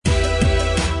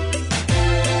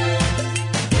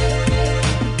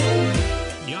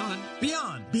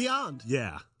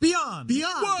Yeah. Beyond.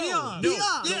 Beyond.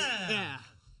 Yeah.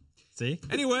 See?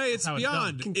 Anyway, it's how it's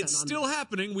Beyond. done. It's still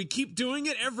happening. We keep doing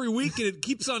it every week, and it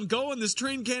keeps on going. This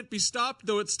train can't be stopped,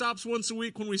 though it stops once a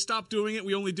week. When we stop doing it,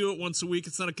 we only do it once a week.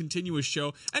 It's not a continuous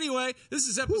show. Anyway, this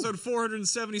is episode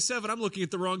 477. I'm looking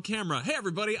at the wrong camera. Hey,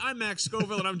 everybody. I'm Max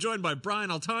Scoville, and I'm joined by Brian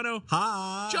Altano.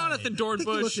 Hi. Jonathan I think you looked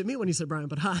Dornbush. at me when you said Brian,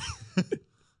 but hi.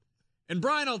 And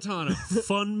Brian Altano.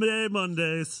 Fun Day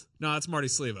Mondays. No, that's Marty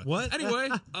Sleva. What? Anyway,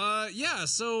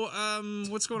 so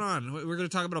what's going on? We're going to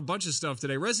talk about a bunch of stuff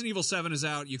today. Resident Evil 7 is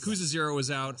out. Yakuza 0 is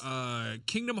out.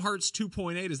 Kingdom Hearts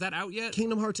 2.8, is that out yet?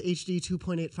 Kingdom Hearts HD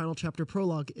 2.8 Final Chapter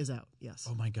Prologue is out. Yes.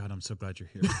 Oh my God, I'm so glad you're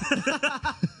here.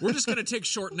 We're just going to take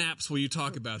short naps while you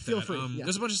talk about that. Feel free, yeah.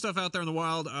 There's a bunch of stuff out there in the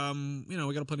wild.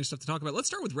 We got plenty of stuff to talk about. Let's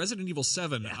start with Resident Evil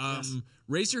 7. Yes.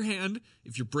 Raise your hand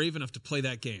if you're brave enough to play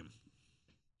that game.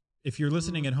 If you're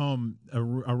listening at home, a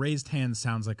raised hand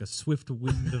sounds like a swift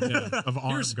wind of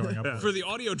arms going up. For the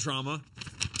audio drama,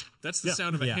 that's the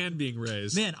sound of a hand being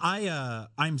raised. Man,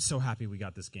 I'm so happy we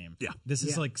got this game. Yeah. This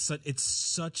is it's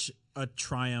such a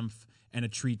triumph and a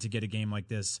treat to get a game like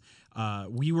this.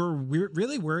 We're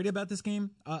really worried about this game,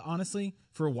 honestly,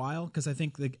 for a while, because I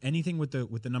think like anything with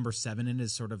the number 7 in it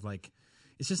is sort of like,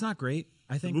 it's just not great.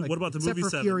 I think. What about the Except movie for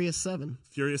 7? Furious 7.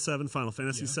 Furious 7, Final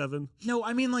Fantasy 7. No,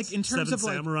 I mean like in terms Seventh of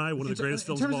like Samurai, one of the greatest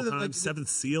films of all time. Seventh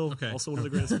Seal, Okay. also one of the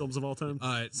greatest films of all time.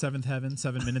 Seventh Heaven,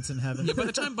 7 Minutes in Heaven. By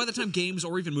the time games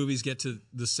or even movies get to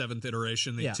the 7th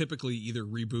iteration, they Yeah. typically either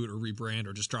reboot or rebrand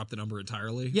or just drop the number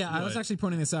entirely. Yeah, I was actually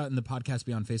pointing this out in the Podcast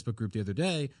Beyond Facebook group the other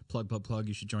day. Plug.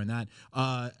 You should join that.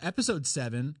 Episode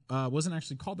 7 wasn't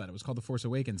actually called that. It was called The Force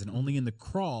Awakens, and only in the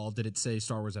crawl did it say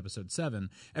Star Wars Episode 7.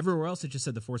 Everywhere else, it just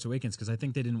said The Force Awakens, because I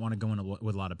think they didn't want to go in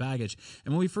with a lot of baggage.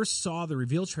 And when we first saw the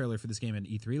reveal trailer for this game at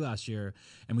E3 last year,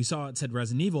 and we saw it said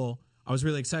Resident Evil, I was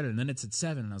really excited, and then it said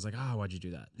 7, and I was like, why'd you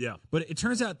do that? Yeah. But it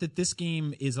turns out that this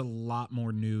game is a lot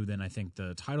more new than I think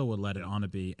the title would let it on to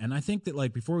be. And I think that,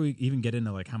 like, before we even get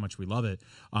into, like, how much we love it,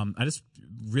 I just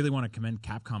really want to commend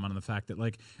Capcom on the fact that,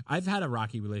 like, I've had a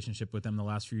rocky relationship with them the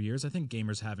last few years. I think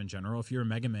gamers have in general. If you're a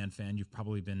Mega Man fan, you've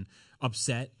probably been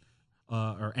upset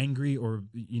or angry, or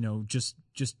just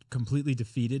completely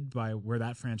defeated by where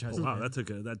that franchise. Wow, that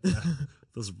took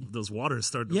those waters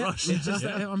started to rush. It's just,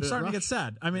 I'm starting to get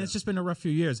sad. I mean, it's just been a rough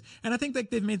few years, and I think like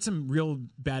they've made some real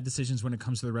bad decisions when it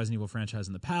comes to the Resident Evil franchise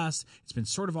in the past. It's been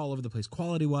sort of all over the place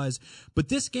quality wise, but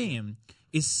this game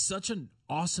is such an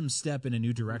awesome step in a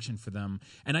new direction for them.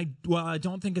 And I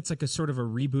don't think it's like a sort of a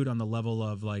reboot on the level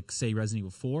of like say Resident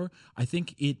Evil 4. I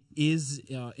think it is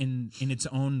in its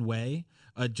own way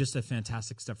just a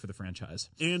fantastic step for the franchise.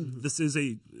 And this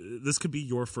could be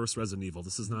your first Resident Evil.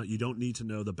 This is not, you don't need to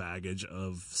know the baggage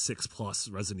of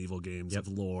 6+ Resident Evil games of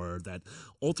lore that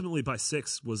ultimately by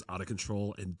 6 was out of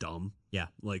control and dumb. Yeah.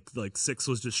 Like 6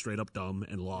 was just straight up dumb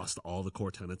and lost all the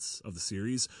core tenets of the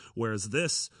series. Whereas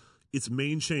this, its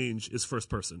main change is first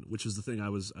person, which is the thing I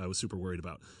was super worried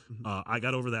about. I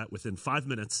got over that within 5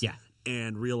 minutes. Yeah.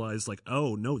 And realized like,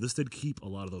 oh no, this did keep a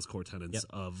lot of those core tenets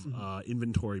of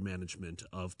inventory management,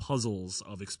 of puzzles,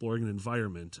 of exploring an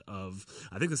environment, I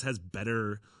think this has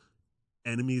better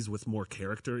enemies with more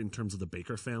character in terms of the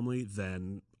Baker family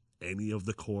than any of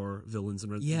the core villains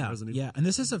in Resident Evil. Yeah, and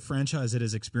this is a franchise that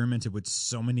has experimented with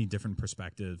so many different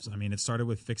perspectives. I mean, it started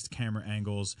with fixed camera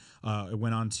angles. It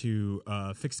went on to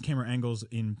fixed camera angles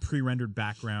in pre-rendered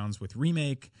backgrounds with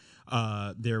Remake.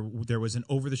 There was an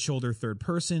over-the-shoulder third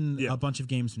person, a bunch of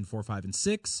games in 4, 5, and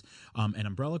 6, and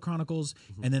Umbrella Chronicles.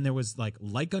 And then there was like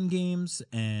light gun games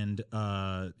and,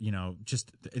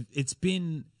 it's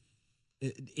been...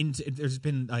 there's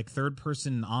been like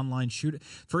first-person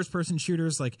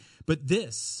shooters, but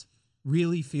this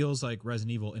really feels like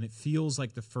Resident Evil, and it feels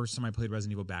like the first time I played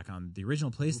Resident Evil back on the original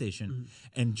PlayStation,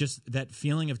 and just that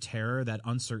feeling of terror, that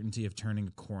uncertainty of turning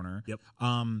a corner.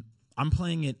 I'm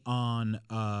playing it on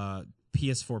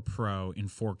PS4 Pro in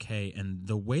 4K, and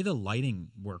the way the lighting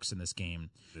works in this game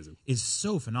is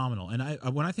so phenomenal.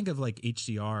 And when I think of like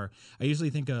HDR, I usually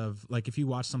think of like if you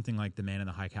watch something like The Man in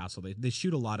the High Castle, they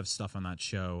shoot a lot of stuff on that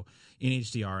show in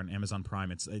HDR on Amazon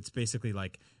Prime. It's basically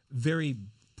like very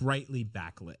brightly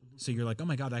backlit. So you're like, oh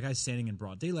my God, that guy's standing in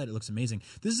broad daylight. It looks amazing.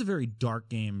 This is a very dark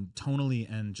game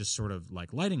tonally and just sort of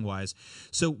like lighting wise.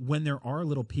 So when there are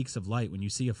little peaks of light, when you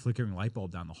see a flickering light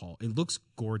bulb down the hall, it looks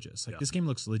gorgeous. Like this game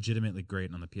looks legitimately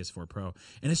great on the PS4 Pro.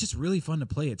 And it's just really fun to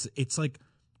play. It's like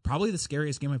probably the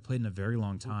scariest game I've played in a very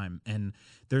long time. And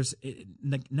there's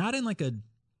not in like a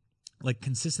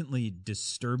consistently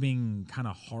disturbing kind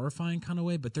of horrifying kind of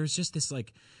way, but there's just this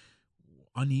like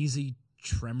uneasy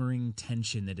tremoring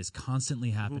tension that is constantly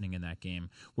happening in that game,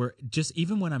 where just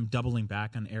even when I'm doubling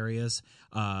back on areas,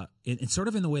 it's sort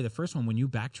of in the way the first one, when you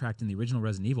backtracked in the original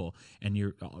Resident Evil and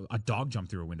a dog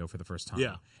jumped through a window for the first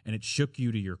time, and it shook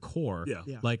you to your core.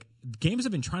 Like, games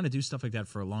have been trying to do stuff like that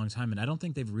for a long time, and I don't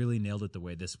think they've really nailed it the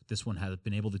way this one has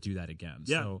been able to do that again.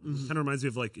 Yeah, So, kind of reminds me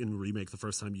of like in Remake, the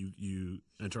first time you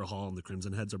enter a hall and the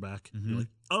Crimson Heads are back. You're like,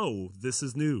 oh, this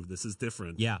is new, this is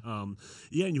different. Yeah. And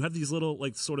you have these little,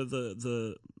 like, sort of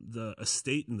the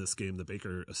estate in this game, the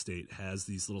Baker estate, has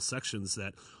these little sections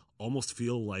that almost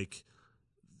feel like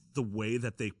the way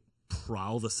that they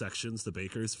prowl the sections, the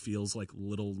Bakers, feels like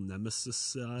little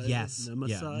nemesis. yes,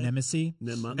 Nemesis.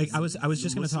 I was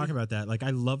just going to talk about that. Like,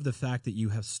 I love the fact that you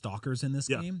have stalkers in this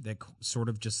game that sort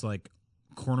of just like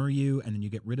corner you, and then you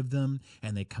get rid of them,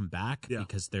 and they come back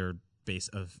because they're base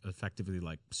of effectively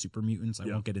like super mutants. I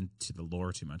won't get into the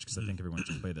lore too much because I think everyone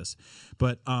should play this,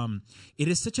 but it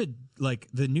is such a, like,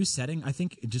 the new setting, I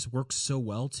think it just works so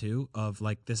well too, of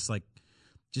like this, like,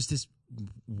 just this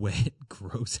wet,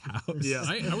 gross house.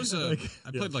 I was I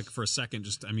played like for a second,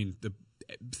 just, I mean,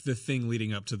 the thing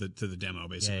leading up to the demo,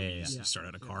 basically. You start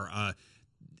out a car.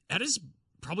 That is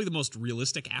probably the most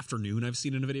realistic afternoon I've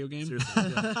seen in a video game.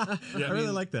 I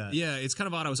really like that. Yeah, it's kind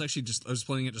of odd. I was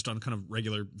playing it just on kind of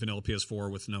regular vanilla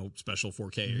PS4 with no special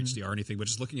 4K HDR or anything, but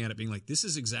just looking at it being like, this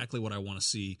is exactly what I want to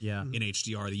see in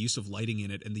HDR. The use of lighting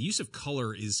in it and the use of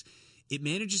color it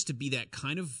manages to be that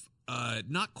kind of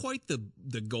not quite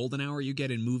the golden hour you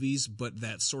get in movies, but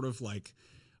that sort of like,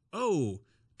 oh,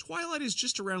 Twilight is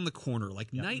just around the corner.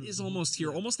 Like, night is almost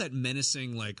here, almost that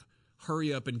menacing, like,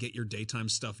 hurry up and get your daytime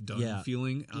stuff done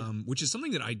feeling, which is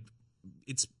something that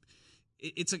it's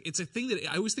a thing that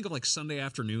I always think of, like, Sunday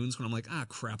afternoons when I'm like,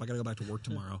 crap, I gotta go back to work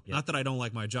tomorrow. Not that I don't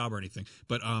like my job or anything,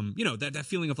 but that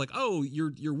feeling of like, oh,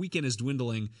 your weekend is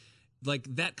dwindling, like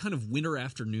that kind of winter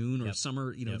afternoon or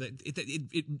summer, that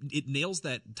it nails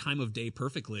that time of day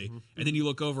perfectly. And then you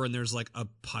look over and there's like a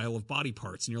pile of body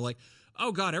parts, and you're like,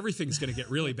 oh God, everything's going to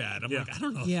get really bad. I'm like, I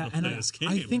don't know. Yeah, and this game.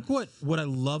 I think what I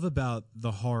love about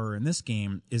the horror in this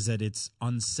game is that it's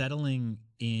unsettling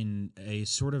in a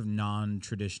sort of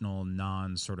non-traditional,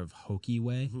 sort of hokey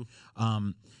way.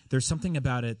 There's something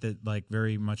about it that like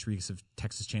very much reeks of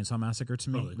Texas Chainsaw Massacre to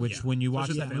me, which when you watch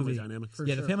the that family movie, dynamics.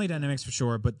 the family dynamics for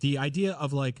sure. But the idea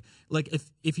of like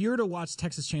if you were to watch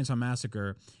Texas Chainsaw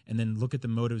Massacre and then look at the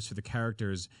motives for the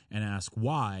characters and ask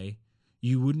why,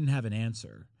 you wouldn't have an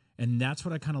answer. And that's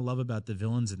what I kind of love about the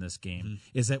villains in this game,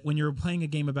 is that when you're playing a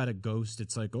game about a ghost,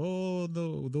 it's like, oh,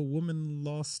 the woman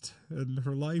lost in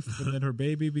her life, and then her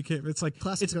baby became. It's like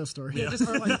classic ghost story. Yeah, just,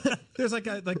 or like, there's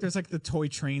like the toy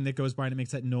train that goes by and it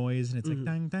makes that noise, and it's like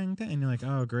dang dang dang, and you're like,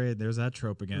 oh great, there's that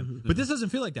trope again. But this doesn't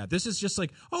feel like that. This is just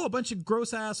like, oh, a bunch of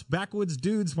gross ass backwoods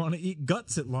dudes want to eat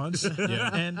guts at lunch,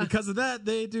 and because of that,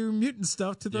 they do mutant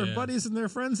stuff to their buddies and their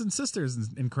friends and sisters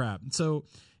and crap. So.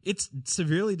 It's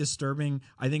severely disturbing.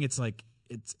 I think it's like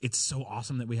it's so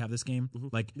awesome that we have this game.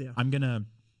 Like, I'm gonna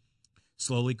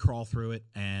slowly crawl through it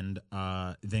and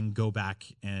then go back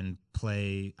and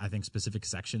play, I think, specific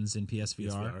sections in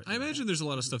PSVR. I imagine there's a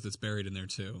lot of stuff that's buried in there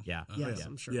too. Yeah,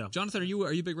 I'm sure. Yeah. Jonathan, are you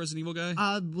a big Resident Evil guy?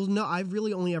 Well, no, I've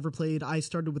really only ever played. I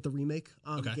started with the remake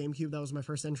on GameCube. That was my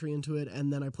first entry into it,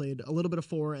 and then I played a little bit of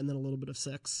 4 and then a little bit of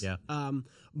 6. Yeah.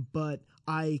 But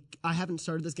I haven't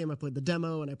started this game. I played the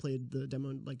demo, and I played the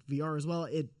demo in like VR as well.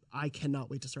 I cannot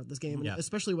wait to start this game. And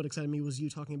especially what excited me was you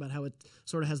talking about how it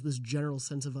sort of has this general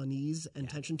sense of unease and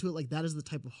tension to it. Like, that is the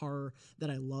type of horror that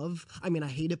I love. I mean, I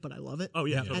hate it, but I love it. Oh,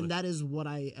 yeah. Totally. And that is what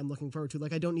I am looking forward to.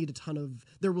 Like, I don't need a ton of...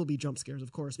 There will be jump scares,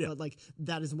 of course, but like,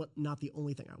 that is not the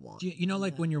only thing I want. You know,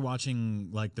 like when you're watching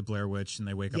like the Blair Witch and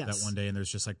they wake up that one day and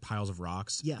there's just like piles of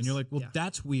rocks. And you're like, well,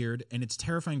 that's weird and it's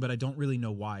terrifying, but I don't really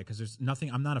know why, because there's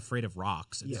nothing... I'm not afraid of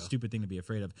rocks. It's a stupid thing to be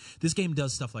afraid of. This game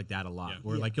does stuff like that a lot,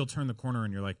 where like you'll turn the corner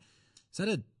and you're like, is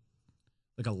that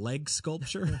a leg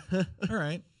sculpture? All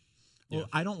right. Well,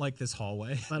 I don't like this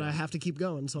hallway, but I have to keep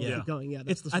going, so I'll keep going. Yeah,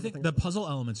 that's I think the puzzle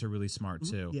elements are really smart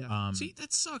too. Yeah. See,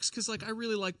 that sucks because like I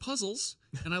really like puzzles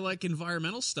and I like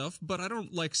environmental stuff, but I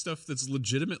don't like stuff that's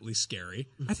legitimately scary.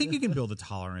 I think you can build a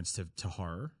tolerance to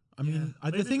horror. I mean,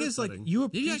 the thing is, like, you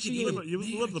appreciate you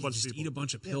live with a bunch of people. Eat a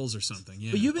bunch of pills or something.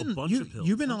 Yeah, but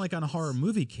you've been on like on a horror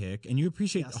movie kick, and you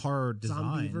appreciate horror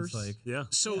designs. Like,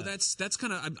 so that's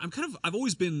kind of I've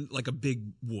always been like a big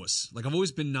wuss. Like, I've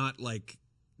always been not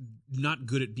not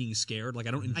good at being scared. Like,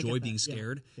 I don't enjoy being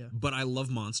scared, but I love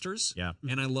monsters. Yeah.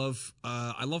 And I love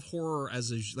horror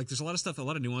as like, there's a lot of stuff, a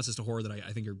lot of nuances to horror that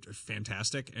I think are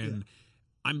fantastic. And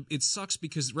it sucks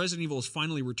because Resident Evil is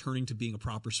finally returning to being a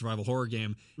proper survival horror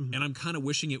game, and I'm kind of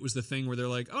wishing it was the thing where they're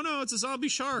like, oh no, it's a zombie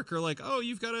shark, or like, oh,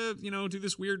 you've got to do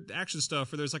this weird action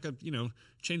stuff, or there's like a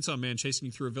chainsaw man chasing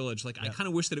you through a village. Like I kind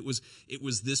of wish that it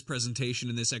was this presentation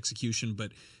and this execution,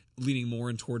 but leaning more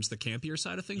in towards the campier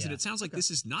side of things. And it sounds like this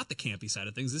is not the campy side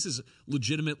of things. This is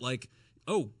legitimate, like,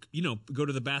 oh, go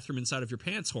to the bathroom inside of your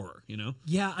pants horror.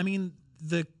 Yeah, I mean,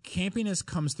 the campiness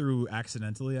comes through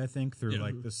accidentally, I think, through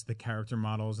like the character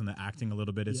models and the acting a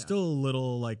little bit. It's still a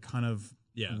little like kind of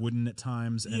wooden at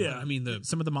times. And I mean,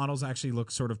 some of the models actually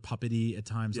look sort of puppety at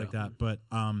times like that. But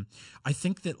I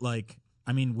think that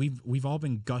we've all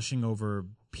been gushing over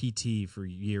PT for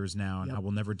years now, and how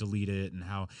we'll never delete it, and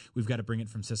how we've got to bring it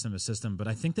from system to system. But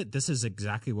I think that this is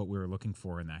exactly what we were looking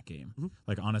for in that game. Mm-hmm.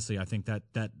 Like honestly, I think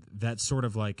that sort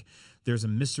of like there's a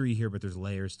mystery here, but there's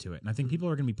layers to it, and I think people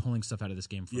are going to be pulling stuff out of this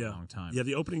game for a long time. Yeah,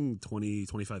 the opening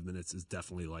 20-25 minutes is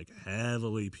definitely like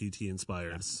heavily PT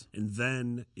inspired, and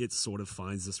then it sort of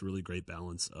finds this really great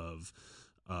balance of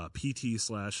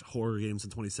PT/horror games in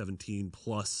 2017,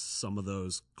 plus some of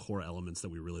those core elements that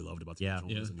we really loved about the original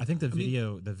Resident Evil. I think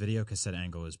the video cassette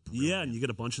angle is brilliant. Yeah, and you get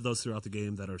a bunch of those throughout the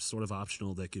game that are sort of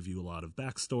optional, that give you a lot of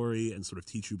backstory and sort of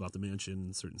teach you about the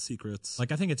mansion, certain secrets.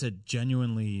 Like I think it's a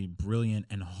genuinely brilliant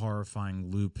and horrifying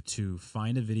loop to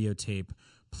find a videotape,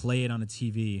 play it on a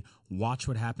TV, watch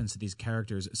what happens to these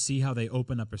characters, see how they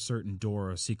open up a certain door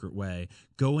or a secret way,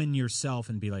 go in yourself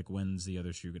and be like, when's the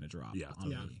other shoe going to drop on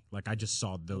me? Like I just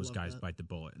saw those guys bite the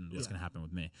bullet, and what's going to happen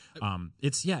with me.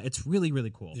 It's really,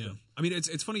 really cool. Yeah. I mean,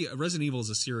 it's funny. Resident Evil as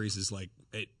a series is like,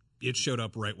 it showed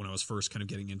up right when I was first kind of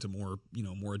getting into more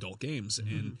adult games.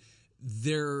 Mm-hmm. And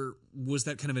there was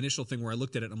that kind of initial thing where I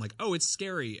looked at it and I'm like, oh, it's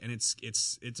scary and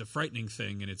it's a frightening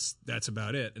thing, and that's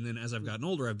about it. And then as I've gotten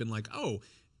older, I've been like, oh,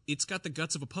 it's got the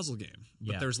guts of a puzzle game,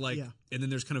 but there's like, and then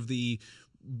there's kind of the,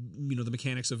 the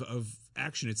mechanics of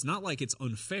action. It's not like it's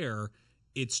unfair.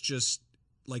 It's just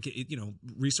like,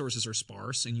 resources are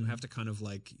sparse and you have to kind of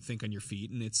like think on your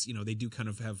feet, and it's, they do kind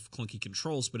of have clunky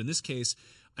controls. But in this case,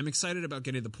 I'm excited about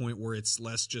getting to the point where it's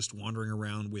less just wandering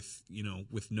around with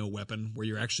no weapon, where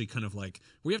you're actually kind of like,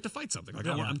 where you have to fight something. Like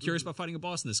I'm curious about fighting a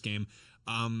boss in this game.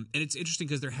 And it's interesting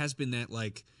because there has been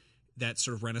that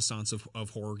sort of renaissance of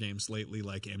horror games lately,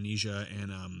 like Amnesia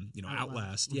and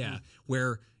Outlast,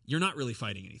 where you're not really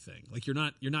fighting anything. Like you're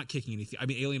not kicking anything. I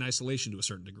mean, Alien Isolation to a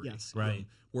certain degree, right?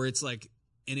 Where it's like,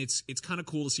 and it's kind of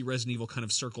cool to see Resident Evil kind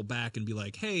of circle back and be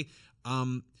like, hey,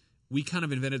 we kind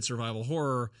of invented survival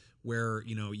horror where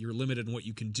you're limited in what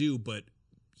you can do, but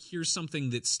here's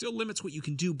something that still limits what you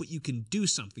can do, but you can do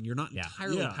something. You're not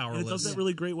entirely powerless. And it does that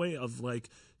really great way of like,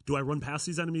 do I run past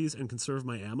these enemies and conserve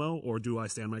my ammo, or do I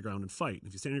stand my ground and fight? And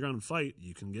if you stand your ground and fight,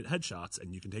 you can get headshots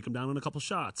and you can take them down in a couple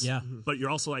shots. Yeah. But you're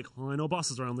also like, well, I know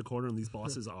bosses around the corner, and these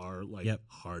bosses are like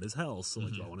hard as hell. So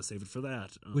like, do I want to save it for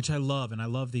that? Which I love, and I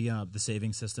love the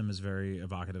saving system is very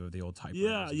evocative of the old type.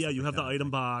 Yeah. You have the item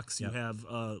box. You have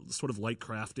sort of light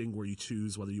crafting where you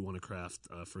choose whether you want to craft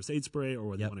first aid spray or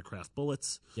whether you want to craft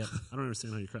bullets. Yep. I don't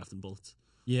understand how you're crafting bullets.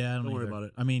 Yeah, don't worry about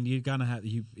it. I mean, you gotta have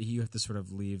you have to sort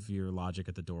of leave your logic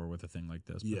at the door with a thing like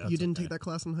this. Yeah, you didn't take that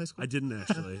class in high school. I didn't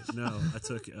actually. No, I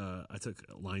took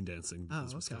line dancing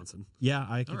in Wisconsin. Yeah,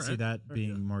 I can see that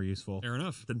being more useful. Fair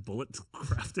enough than bullet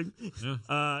crafting.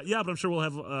 But I'm sure we'll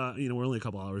have. We're only a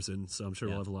couple hours in, so I'm sure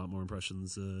we'll have a lot more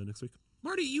impressions next week.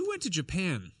 Marty, you went to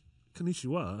Japan.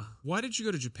 Konnichiwa. Why did you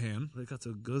go to Japan? I got to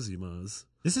gozaimasu.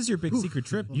 This is your big secret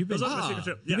trip. You've been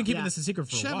keeping this a secret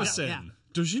for a while.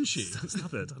 Dojinshi.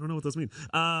 Stop it. I don't know what those mean.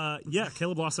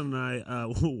 Caleb Lawson and I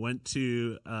went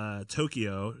to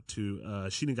Tokyo, to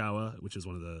Shinagawa, which is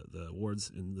one of the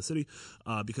wards in the city,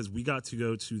 because we got to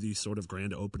go to the sort of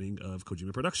grand opening of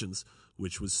Kojima Productions,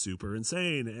 which was super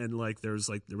insane. And there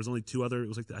was only two other, it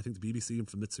was like, I think the BBC and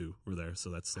Famitsu were there. So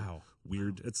that's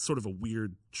weird. Wow. It's sort of a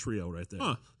weird trio right there.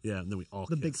 Huh. Yeah. And then we all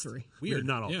the kissed. big three. Weird.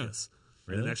 Not all kiss.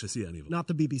 Really? I didn't actually see any of them. Not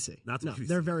the BBC. Not the BBC.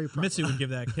 They're very proud. Mitsu would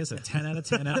give that kiss a 10 out of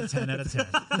 10 out of 10 out of 10.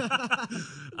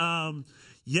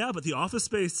 But the office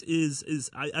space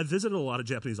is I visited a lot of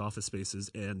Japanese office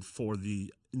spaces, and for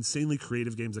the insanely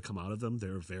creative games that come out of them,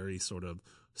 they're very sort of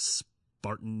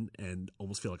Spartan and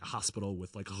almost feel like a hospital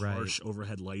with like harsh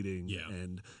overhead lighting. Yeah.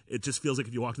 And it just feels like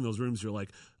if you walk in those rooms, you're like,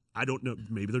 I don't know.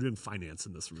 Maybe they're doing finance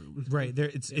in this room. Right there,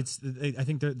 I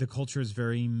think the culture is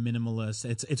very minimalist.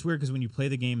 It's weird because when you play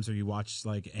the games or you watch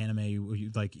like anime,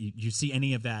 you see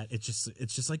any of that, it's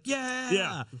just like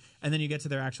yeah. And then you get to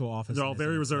their actual office. They're all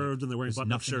very reserved and they're wearing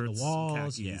button-up shirts, the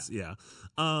walls, khakis, yeah.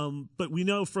 But we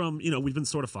know from we've been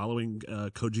sort of following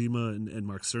Kojima and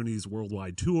Mark Cerny's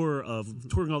worldwide tour of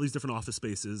touring all these different office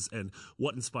spaces and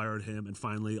what inspired him, and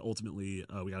finally, ultimately,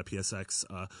 we got a PSX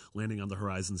landing on the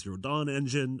Horizon Zero Dawn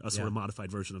engine. A sort of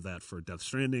modified version of that for Death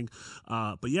Stranding.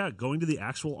 But yeah, going to the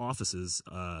actual offices,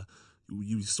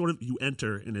 you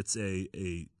enter, and it's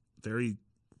a very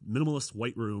minimalist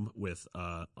white room with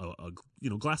a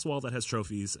glass wall that has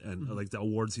trophies and like the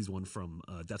awards he's won from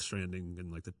Death Stranding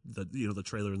and like the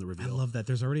trailer and the reveal. I love that.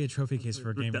 There's already a trophy case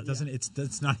for a game. It doesn't.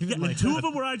 It's not even like two of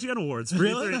them were IGN awards.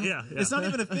 Really? Yeah. It's not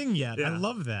even a thing yet. Yeah. I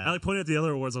love that. I pointed at the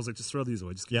other awards. I was like, just throw these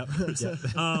away. Just yep.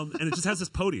 And it just has this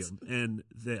podium, and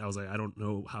I was like, I don't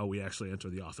know how we actually enter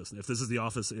the office. And if this is the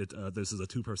office, this is a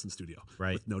 2-person studio,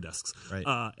 right, with no desks,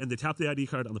 right. And they tap the ID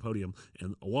card on the podium,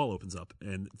 and a wall opens up,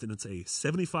 and then it's a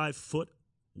 75-foot.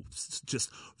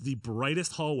 Just the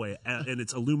brightest hallway, and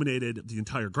it's illuminated. The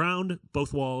entire ground,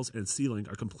 both walls and ceiling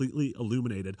are completely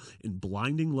illuminated in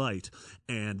blinding light,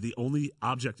 and the only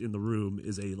object in the room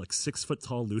is a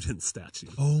 6-foot-tall Luton statue.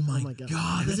 Oh my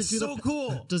god, does that's so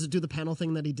cool. Does it do the panel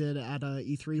thing that he did at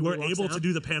E3? We're able to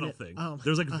do the panel thing.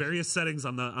 There's various settings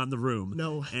on the room.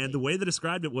 No, and the way they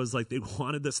described it was they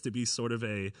wanted this to be sort of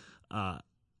a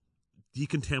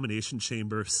decontamination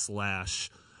chamber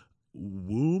 /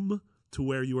 womb, to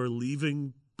where you are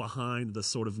leaving behind the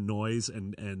sort of noise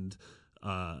and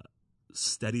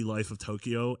steady life of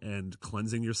Tokyo and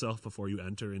cleansing yourself before you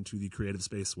enter into the creative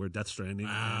space where Death Stranding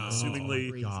and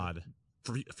assumingly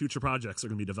future projects are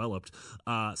going to be developed.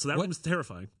 So that room is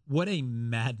terrifying. What a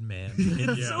madman in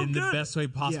the best way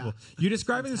possible. Yeah. You're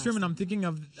describing this room, and I'm thinking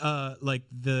of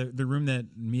the room that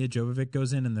Mia Jovovich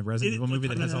goes in the Resident Evil movie.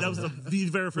 That was the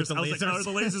very first. I was like, the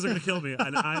lasers are going to kill me,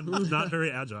 and I'm not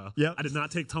very agile. Yep. I did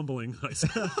not take tumbling.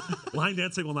 Line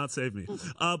dancing will not save me.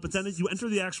 But then you enter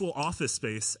the actual office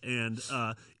space, and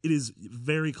it is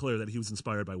very clear that he was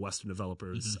inspired by Western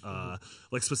developers.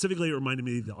 Specifically, it reminded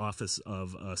me of the office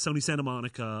of Sony Santa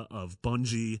Monica, of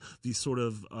Bungie, these sort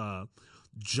of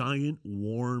giant,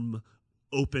 warm,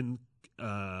 open,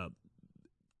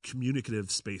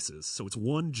 communicative spaces. So it's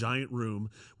one giant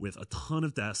room with a ton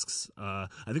of desks. I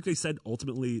think they said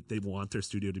ultimately they want their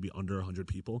studio to be under 100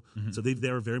 people. So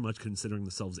they're very much considering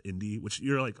themselves indie, which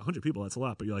you're like, 100 people, that's a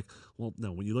lot. But you're like, well,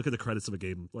 no, when you look at the credits of a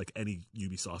game, like any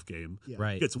Ubisoft game,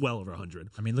 right, it's well over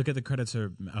 100. I mean, look at the credits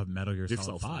of Metal Gear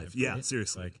Solid 5. Yeah, right?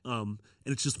 Seriously.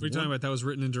 And it's just... What are you talking about? That was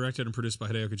written and directed and produced by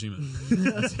Hideo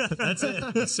Kojima. That's it.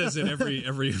 It says it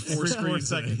every 4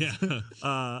 seconds.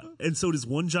 Yeah. And so it is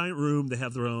one giant room. They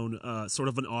have their own sort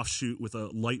of an offshoot with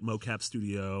a light mocap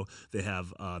studio. They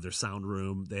have their sound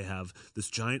room. They have this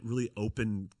giant, really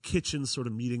open kitchen sort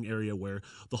of meeting area where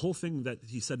the whole thing that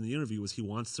he said in the interview was he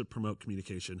wants to promote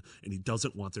communication and he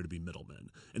doesn't want there to be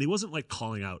middlemen. And he wasn't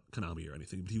calling out Konami or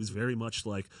anything, but he was very much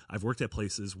like, I've worked at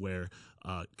places where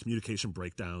communication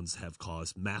breakdowns have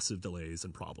caused massive delays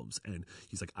and problems. And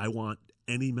he's like, I want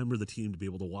any member of the team to be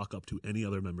able to walk up to any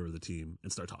other member of the team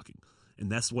and start talking.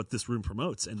 And that's what this room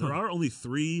promotes. And there are only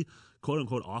 3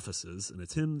 quote-unquote offices, and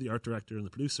it's him, the art director, and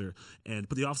the producer.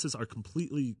 But the offices are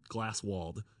completely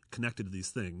glass-walled, connected to these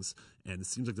things, and it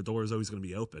seems like the door is always going to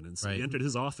be open. And so we entered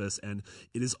his office, and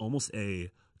it is almost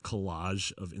a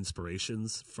collage of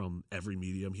inspirations from every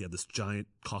medium. He had this giant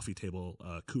coffee table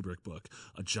Kubrick book,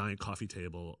 a giant coffee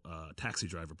table Taxi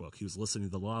Driver book. He was listening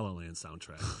to the La La Land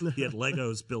soundtrack. He had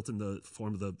Legos built in the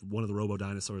form of one of the Robo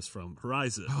Dinosaurs from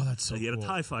Horizon. Oh, that's so He had cool. a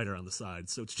TIE fighter on the side.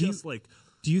 So it's just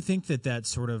Do you think that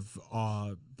sort of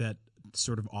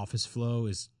office flow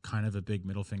is kind of a big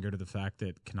middle finger to the fact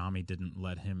that Konami didn't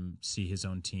let him see his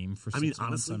own team for 6 months?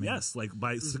 Honestly, yes.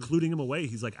 By secluding him away,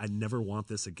 he's like, I never want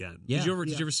this again. Yeah. Did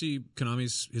you ever see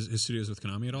Konami's his studios with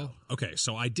Konami at all? No. Okay,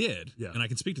 so I did, and I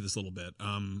can speak to this a little bit.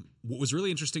 What was really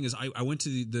interesting is I went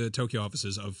to the Tokyo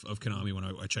offices of Konami when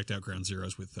I checked out Ground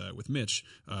Zeroes with Mitch,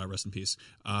 rest in peace.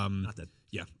 Not dead.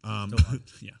 Yeah.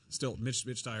 Still,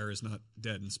 Mitch Dyer is not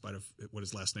dead in spite of what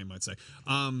his last name might say.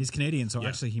 He's Canadian, so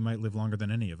actually he might live longer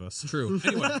than any of us. True.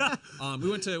 Anyway, we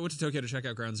went to Tokyo to check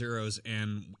out Ground Zeroes,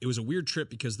 and it was a weird trip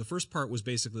because the first part was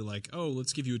basically like, oh,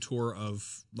 let's give you a tour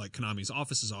of Konami's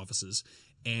offices,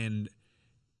 and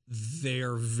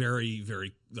they're very,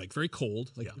 very very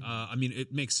cold. I mean,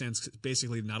 it makes sense.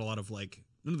 Basically, not a lot of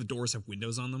none of the doors have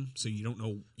windows on them, so you don't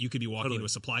know. You could be walking into a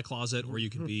supply closet, or you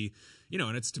could be,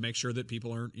 and it's to make sure that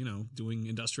people aren't, doing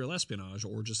industrial espionage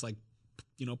or just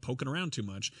poking around too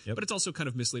much. Yep. But it's also kind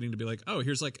of misleading to be like, oh,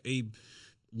 here's like a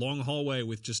long hallway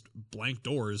with just blank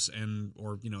doors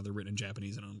or they're written in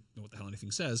Japanese. I don't know what the hell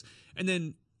anything says. And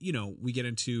then, we get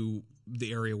into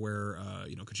the area where,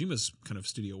 Kojima's kind of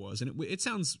studio was. And it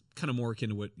sounds kind of more akin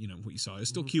to what you saw. It's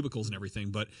still cubicles and everything,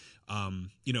 but,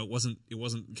 it wasn't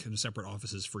kind of separate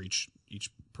offices for each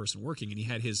person working. And he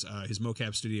had his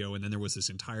mocap studio. And then there was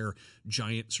this entire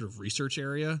giant sort of research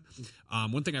area.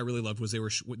 One thing I really loved was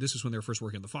this was when they were first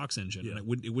working on the Fox engine. Yeah.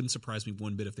 And it wouldn't surprise me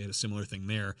one bit if they had a similar thing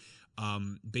there.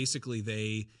 Basically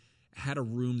they had a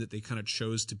room that they kind of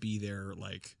chose to be their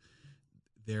like,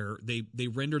 they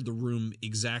rendered the room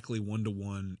exactly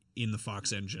 1-to-1 in the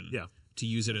Fox engine. Yeah. To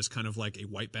use it as kind of like a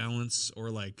white balance or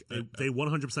like they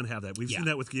 100% have that. We've seen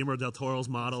that with Guillermo del Toro's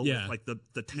model. Yeah. Like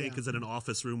the tank is in an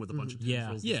office room with a bunch of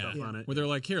controls and stuff on it. Where they're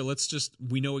like, here,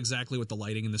 we know exactly what the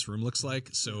lighting in this room looks like.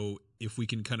 So if we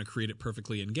can kind of create it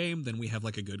perfectly in game, then we have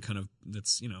like a good kind of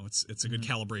it's a good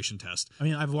calibration test. I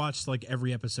mean, I've watched like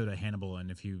every episode of Hannibal, and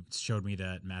if you showed me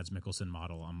that Mads Mikkelsen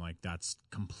model, I'm like, that's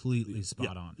completely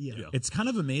spot on. Yeah. It's kind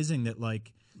of amazing that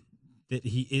that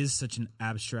he is such an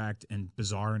abstract and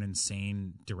bizarre and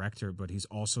insane director, but he's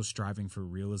also striving for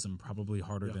realism probably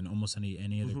harder than almost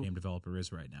any other game developer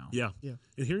is right now. Yeah.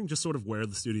 And hearing just sort of where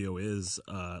the studio is,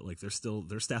 like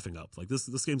they're staffing up. Like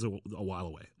this game's a while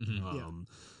away.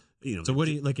 So what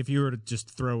do you like if you were to just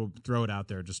throw it out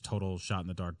there, just total shot in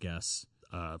the dark guess?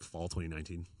 Fall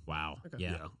 2019. Wow. Okay.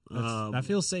 Yeah. Yeah. That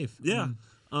feels safe. Yeah.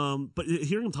 But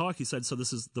hearing him talk, he said, so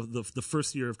this is the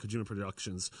first year of Kojima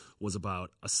Productions was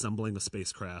about assembling a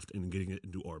spacecraft and getting it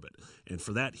into orbit. And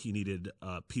for that, he needed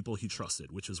people he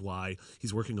trusted, which is why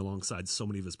he's working alongside so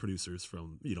many of his producers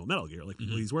from, Metal Gear, like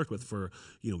people he's worked with for,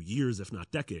 years, if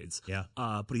not decades. Yeah.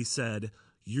 But he said,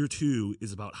 year 2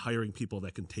 is about hiring people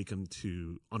that can take him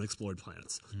to unexplored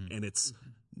planets. And it's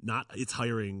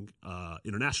hiring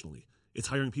internationally. It's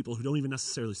hiring people who don't even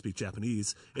necessarily speak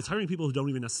Japanese. It's hiring people who don't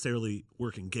even necessarily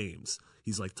work in games.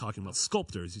 He's like talking about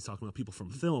sculptors. He's talking about people from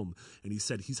film. And he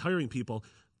said he's hiring people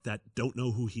that don't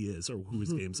know who he is or who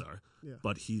his games are. Yeah.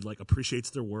 But he like appreciates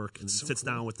their work and sits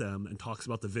down with them and talks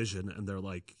about the vision. And they're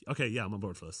like, okay, yeah, I'm on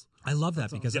board for this. I love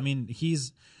that because, I mean,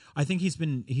 I think he's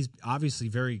obviously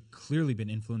very clearly been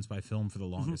influenced by film for the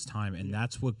longest time, and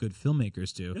that's what good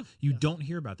filmmakers do. Yeah. You don't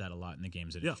hear about that a lot in the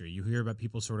games industry. You hear about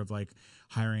people sort of like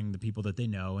hiring the people that they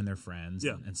know and their friends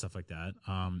and stuff like that.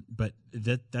 But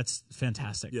that's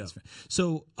fantastic. Yeah.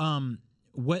 So,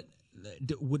 what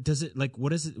does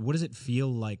it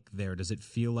feel like there? Does it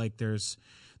feel like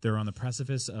they're on the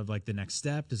precipice of like the next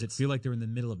step? Does it feel like they're in the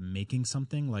middle of making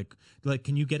something? Like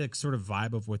can you get a sort of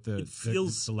vibe of what the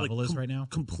level like is right now?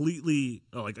 Completely,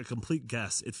 like a complete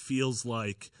guess. It feels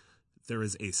like there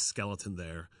is a skeleton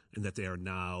there, and that they are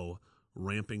now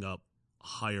ramping up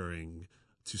hiring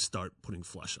to start putting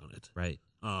flesh on it. Right.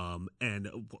 And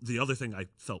the other thing I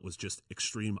felt was just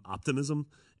extreme optimism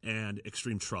and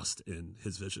extreme trust in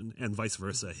his vision, and vice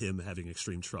versa, him having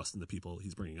extreme trust in the people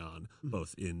he's bringing on,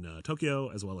 both in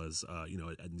Tokyo as well as,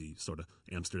 in the sort of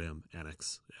Amsterdam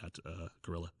annex at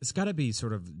Guerrilla. It's got to be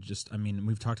sort of just, I mean,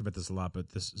 we've talked about this a lot, but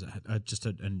this is just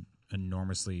an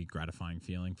enormously gratifying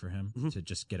feeling for him to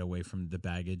just get away from the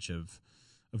baggage of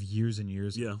years and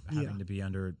years of having to be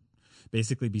under...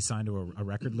 basically be signed to a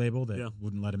record label that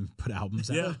wouldn't let him put albums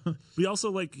out. Yeah. We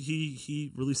also, like,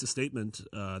 he released a statement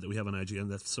that we have on IGN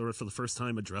that sort of for the first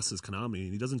time addresses Konami,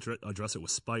 and he doesn't address it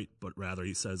with spite, but rather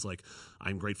he says, like,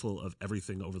 I'm grateful of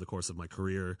everything over the course of my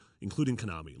career, including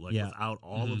Konami. Like, without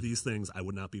all of these things, I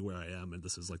would not be where I am, and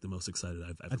this is, like, the most excited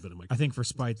I've ever been in my career. I think for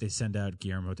spite, they send out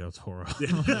Guillermo del Toro.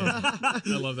 I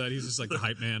love that. He's just like the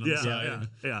hype man on the side.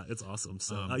 Yeah, it's awesome.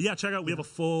 So, check out. We have a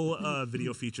full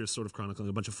video feature sort of chronicling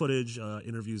a bunch of footage,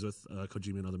 interviews with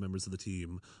Kojima and other members of the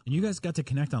team. And you guys got to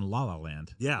connect on La La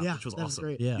Land. Yeah, which was awesome.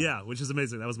 Great. Yeah, which is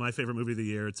amazing. That was my favorite movie of the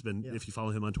year. It's been, if you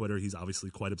follow him on Twitter, he's obviously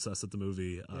quite obsessed with the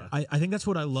movie. I think that's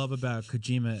what I love about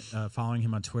Kojima following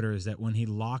him on Twitter is that when he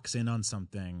locks in on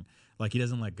something, like he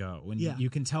doesn't let go. When you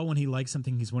can tell when he likes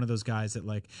something, he's one of those guys that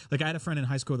like I had a friend in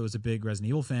high school that was a big Resident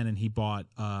Evil fan, and he bought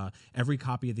every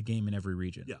copy of the game in every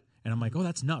region. Yeah. And I'm like, oh,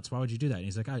 that's nuts. Why would you do that? And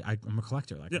he's like, I'm a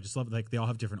collector. Like, I just love it. Like, they all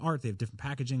have different art. They have different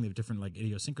packaging. They have different, like,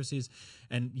 idiosyncrasies.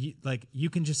 And, you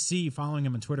can just see, following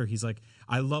him on Twitter, he's like,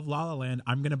 I love La La Land.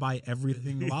 I'm going to buy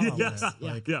everything La La Land.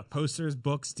 Like, posters,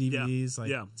 books, DVDs. Like,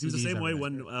 he was the same way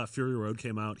when Fury Road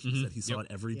came out. He said he saw it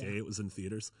every day it was in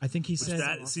theaters. I think he said...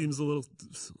 That seems a little...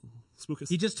 Spookus?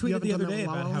 He just You tweeted haven't the done other that day with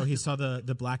La La about how Land? he saw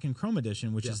the black and chrome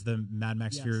edition, which is the Mad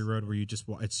Max Yes. Fury Road, where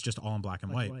it's just all in black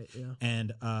and white. yeah.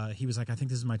 And he was like, I think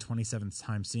this is my 27th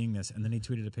time seeing this. And then he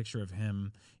tweeted a picture of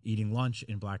him eating lunch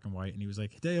in black and white, and he was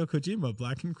like, Hideo Kojima,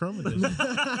 black and chrome edition.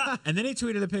 And then he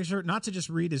tweeted a picture, not to just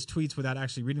read his tweets without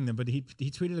actually reading them, but he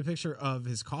tweeted a picture of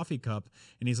his coffee cup,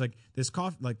 and he's like, this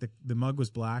coffee, like the mug was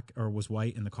black or was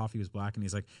white, and the coffee was black, and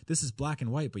he's like, this is black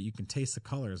and white, but you can taste the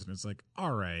colors, and it's like,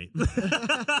 all right,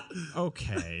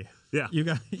 okay, Yeah. you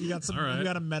got some, you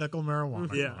got a medical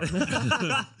marijuana.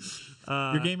 Yeah.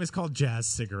 Your game is called Jazz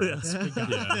Cigarettes. We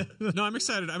got it. No, I'm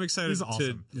excited. I'm excited He's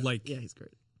awesome. to like Yeah, he's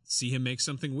great. see him make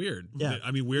something weird. Yeah.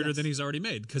 I mean, weirder than he's already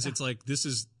made, because it's like,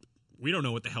 we don't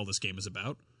know what the hell this game is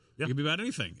about. Yeah. It could be about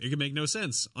anything. It could make no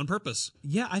sense on purpose.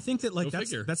 Yeah, I think that Go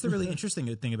that's figure. the really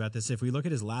interesting thing about this. If we look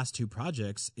at his last two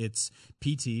projects, it's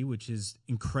PT, which is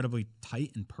incredibly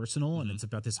tight and personal, and it's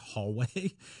about this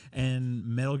hallway, and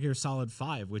Metal Gear Solid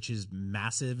 5, which is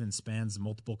massive and spans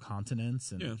multiple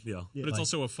continents. And Yeah. Yeah. But it's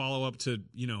also a follow-up to,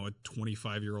 a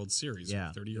 25-year-old series, Yeah.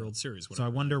 or 30-year-old series. so I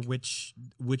Whatever. wonder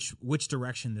which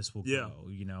direction this will Yeah.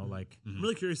 go. Like I'm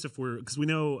really curious if because we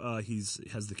know he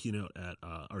has the keynote at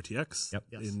RTX Yep.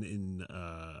 in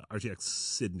RTX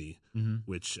Sydney,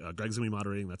 which Greg's gonna be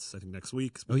moderating. That's I think next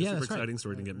week. Oh, yeah, super that's right. exciting. So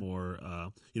we're gonna get more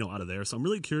out of there. So I'm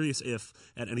really curious if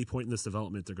at any point in this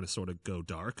development they're gonna sort of go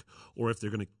dark, or if they're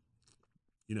gonna,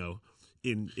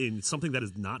 in something that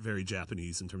is not very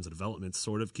Japanese in terms of development,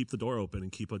 sort of keep the door open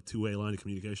and keep a two-way line of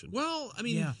communication. Well, I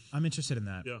mean, yeah, I'm interested in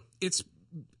that. Yeah. it's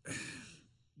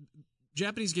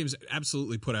Japanese games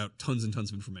absolutely put out tons and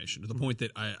tons of information to the point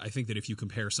that I think that if you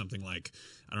compare something like,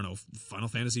 I don't know, Final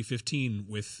Fantasy 15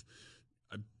 with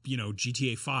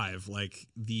GTA 5, like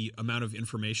the amount of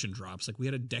information drops, like we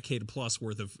had a decade plus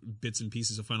worth of bits and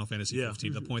pieces of Final Fantasy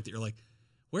 15 to the point that you're like,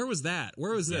 where was that?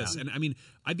 Where was this? And I mean,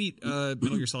 I beat Metal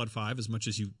Gear Solid 5 as much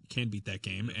as you can beat that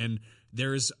game, and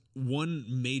there's one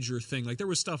major thing, like there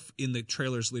was stuff in the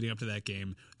trailers leading up to that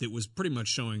game that was pretty much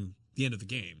showing the end of the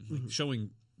game, like showing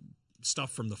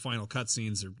stuff from the final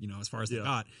cutscenes, or as far as they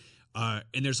got.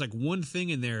 And there's like one thing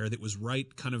in there that was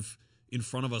right kind of in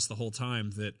front of us the whole time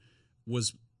that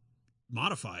was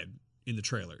modified in the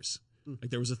trailers.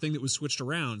 Like there was a thing that was switched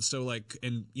around. So like,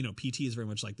 and PT is very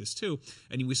much like this too.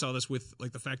 And we saw this with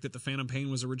like the fact that the Phantom Pain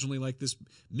was originally like this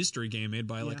mystery game made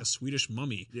by like a Swedish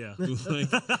mummy. Yeah. Who like,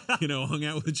 hung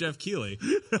out with Jeff Keighley.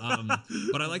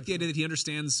 But I like the idea that he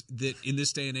understands that in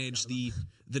this day and age, the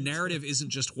narrative isn't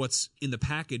just what's in the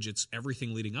package, it's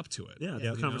everything leading up to it. Yeah,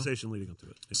 the conversation leading up to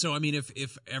it. So I mean,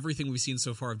 if everything we've seen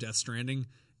so far of Death Stranding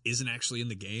isn't actually in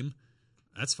the game,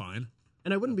 that's fine.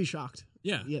 And I wouldn't be shocked.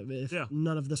 Yeah. If Yeah.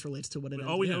 none of this relates to what it is.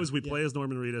 All we know is we play as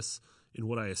Norman Reedus in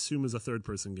what I assume is a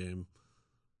third-person game.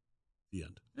 The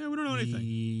end. Yeah, we don't know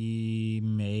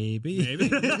anything. Maybe.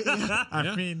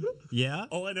 I mean, yeah.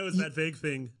 All I know is that vague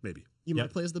thing. Maybe. You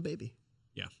might play as the baby.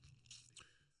 Yeah.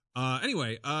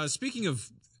 Anyway, speaking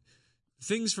of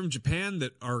things from Japan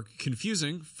that are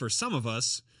confusing for some of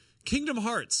us, Kingdom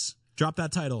Hearts. Drop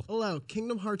that title. Hello,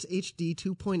 Kingdom Hearts HD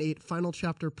 2.8 Final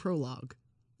Chapter Prologue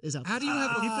is out. How do you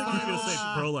have You think you're going to say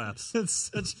prolapse?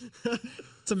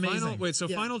 It's amazing.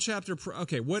 Final chapter.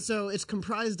 Okay, what? So it's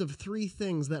comprised of 3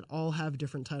 things that all have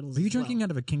different titles. Are you as well. drinking out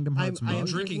of a Kingdom I Hearts am mug?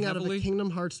 drinking drinking out of heavily? a Kingdom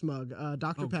Hearts mug.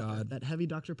 Dr. Pepper, God. that heavy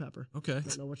Dr. Pepper. Okay. I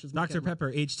don't know which is my Dr. camera.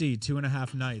 Pepper HD,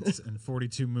 2.5 nights and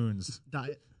 42 moons.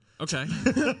 Diet. Okay.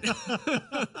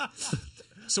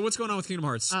 So what's going on with Kingdom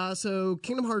Hearts? So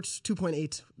Kingdom Hearts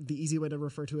 2.8, the easy way to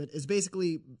refer to it, is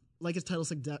basically, like its title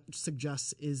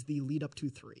suggests, is the lead up to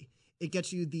 3. It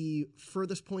gets you the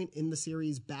furthest point in the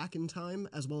series back in time,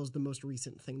 as well as the most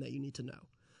recent thing that you need to know.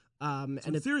 And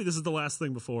In theory, this is the last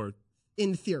thing before.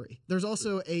 in theory, there's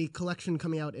also a collection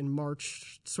coming out in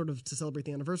March, sort of to celebrate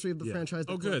the anniversary of the franchise.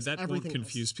 Oh, good. collects That won't everything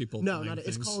confuse else. people No, buying not it.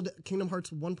 It's things. called Kingdom Hearts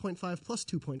 1.5 plus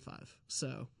 2.5.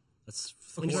 So That's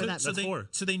Okay, four. so That's they, 4.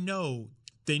 so they know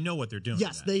what they're doing.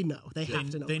 yes, with that. they know. They have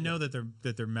to know. They know that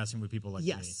they're messing with people like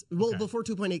Yes. me. Well, Okay. before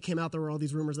 2.8 came out, there were all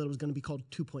these rumors that it was going to be called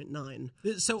 2.9.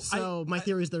 So My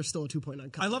theory is there's still a 2.9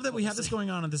 coming. I love that we have this going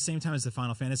on at the same time as the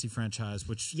Final Fantasy franchise,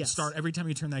 which Yes. start every time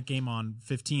you turn that game on.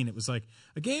 15, it was like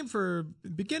a game for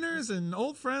beginners and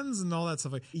old friends and all that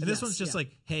stuff. And this Yes, one's just yeah.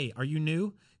 like, hey, are you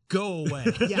new? Go away.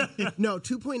 Yeah, no,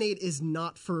 2.8 is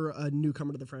not for a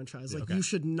newcomer to the franchise. Like, Okay. you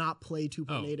should not play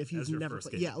 2.8 if you've as your never first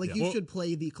played. game. Yeah, like Yeah. you Well- should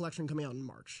play the collection coming out in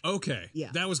March. Okay.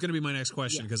 Yeah. That was going to be my next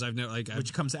question because I've never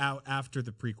Which comes out after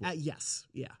the prequel. Yes,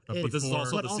 yeah. But this is before-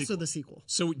 also but the also sequel. the sequel.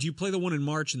 So do you play the one in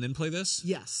March and then play this?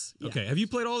 Yes. Yeah. Okay. Have you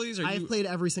played all these? I've played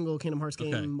every single Kingdom Hearts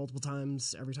game Okay. multiple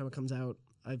times. Every time it comes out.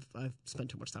 I've spent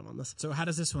too much time on this. So how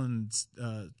does this one?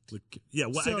 Yeah,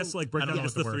 well, I guess break down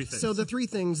just the three things. So the three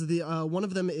things, the one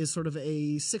of them is sort of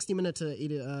a 60-minute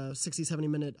to 60,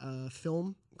 70-minute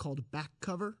film called Back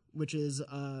Cover, which is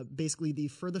basically the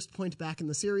furthest point back in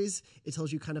the series. It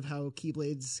tells you kind of how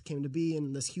Keyblades came to be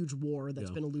and this huge war that's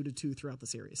been alluded to throughout the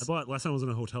series. Last time I was in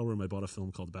a hotel room, I bought a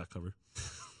film called Back Cover.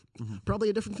 Probably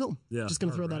a different film. Yeah. Just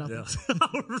going to throw that out there.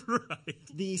 Right.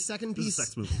 The second This is piece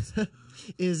sex movies.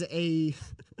 is a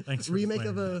Thanks for remake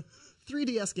of explaining a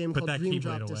 3DS game called that Dream Keyblade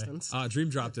Drop away. Distance. Dream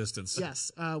Drop Distance.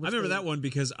 Yes. I remember that one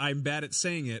because I'm bad at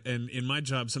saying it, and in my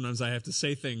job, sometimes I have to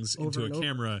say things into a and over.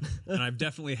 camera, and I've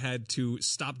definitely had to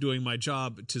stop doing my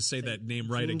job to say that name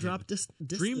right Dream again. Drop Distance.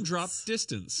 Dream Drop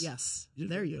Distance. Yes.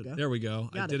 There you go. There we go.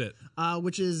 I did it.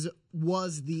 Which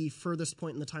was the furthest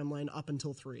point in the timeline up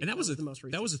until 3. And that was the most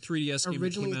recent. that was a 3DS game. that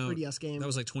Originally came a out- 3DS game. That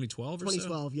was like 2012 or so?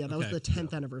 2012. Yeah, that was Okay. the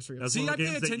 10th anniversary. Of That's the one of the I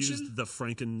pay games that attention. used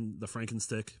the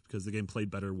Frankenstick because the game played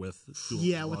better with dual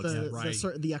yeah, with analogs.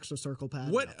 Right. the extra circle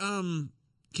pad. What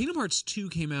Kingdom Hearts 2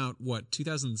 came out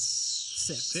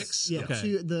 2006? Yeah,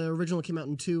 Okay. the original came out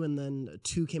in 2, and then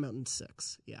 2 came out in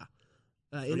 6. Yeah,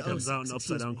 It comes 06, out in upside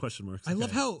excuse down me. question marks. I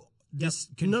love how this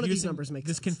None of these confusing, numbers make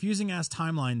this sense. confusing ass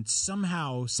timeline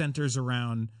somehow centers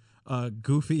around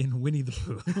Goofy and Winnie the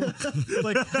Pooh.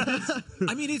 Like,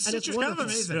 I mean, it's And such it's a wonderful.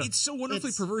 amazing. It's so wonderfully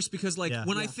It's- perverse because, like, Yeah.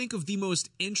 when I think of the most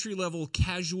entry level,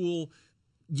 casual,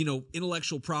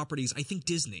 intellectual properties, I think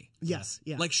Disney. Yes,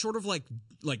 yeah. Like, short of like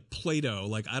Play-Doh.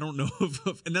 Like, I don't know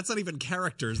of, and that's not even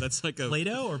characters. That's like a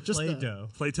Play-Doh or Just the- Play-Doh?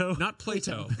 Plato? not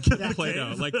Play-Doh. Yeah.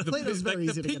 Play-Doh. Like the, Play-Doh's like very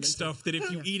the easy to pink get into. stuff that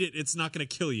if you eat it, it's not going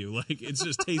to kill you. Like, it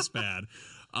just tastes bad.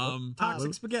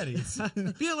 Toxic spaghetti.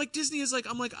 Yeah, like Disney is like,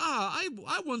 I'm like,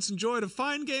 I once enjoyed a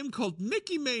fine game called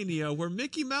Mickey Mania where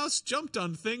Mickey Mouse jumped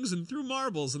on things and threw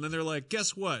marbles. And then they're like,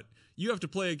 guess what? You have to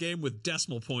play a game with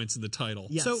decimal points in the title.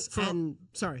 yes. So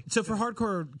sorry. So for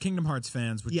hardcore Kingdom Hearts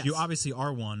fans, which Yes. you obviously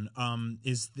are one,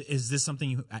 is this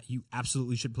something you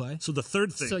absolutely should play? So the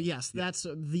third thing. So yes, that's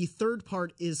the third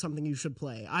part is something you should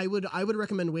play. I would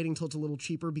recommend waiting till it's a little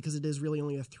cheaper because it is really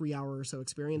only a 3-hour or so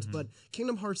experience. But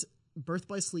Kingdom Hearts Birth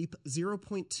by Sleep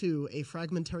 0.2, A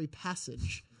Fragmentary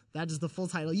Passage. That is the full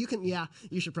title. You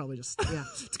should probably just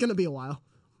it's going to be a while.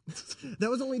 That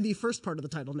was only the first part of the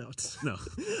title notes. No.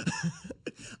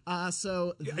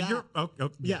 So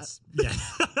that, Yes.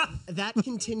 that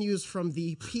continues from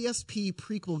the PSP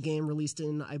prequel game released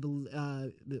in, I believe,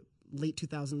 the late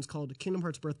 2000s called Kingdom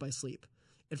Hearts Birth by Sleep.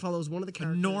 It follows one of the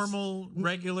characters. Normal,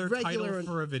 regular title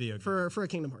for a video game. For a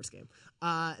Kingdom Hearts game.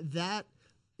 That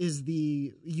is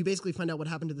you basically find out what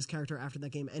happened to this character after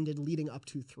that game ended leading up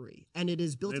to 3. And it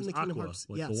is built Name's in the Kingdom Aqua, Hearts.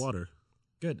 like yes. the water.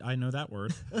 Good, I know that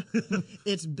word.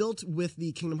 It's built with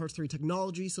the Kingdom Hearts 3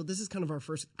 technology, so this is kind of our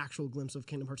first actual glimpse of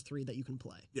Kingdom Hearts 3 that you can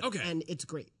play. Okay. And it's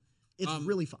great. It's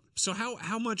really fun. So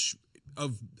how much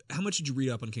did you read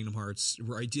up on Kingdom Hearts?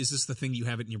 Right? Is this the thing you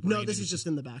have it in your brain? No, this and is you just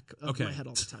in the back of my head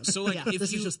all the time. So like, yeah, if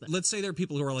this you is just that. let's say there are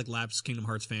people who are like lapsed Kingdom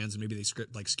Hearts fans and maybe they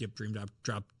skip Dream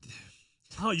Drop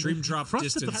Oh, you Dream Drop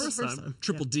crushed it the Distance, first time.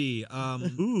 Triple D.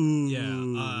 Ooh.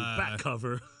 Yeah, back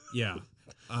cover. Yeah.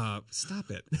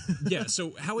 Stop it. Yeah.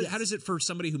 So how does it for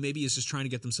somebody who maybe is just trying to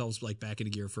get themselves like back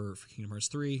into gear for Kingdom Hearts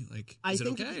 3? Like, is it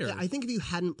okay? I think if you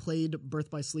hadn't played Birth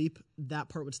by Sleep, that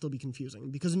part would still be confusing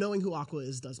because knowing who Aqua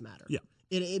is does matter. Yeah.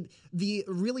 The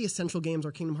really essential games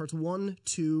are Kingdom Hearts 1,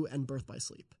 2, and Birth by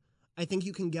Sleep. I think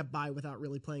you can get by without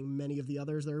really playing many of the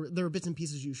others. There are bits and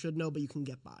pieces you should know, but you can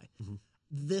get by. Mm-hmm.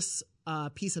 This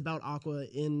piece about Aqua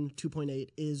in 2.8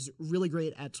 is really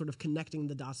great at sort of connecting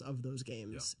the dots of those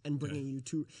games and bringing you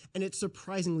to, and it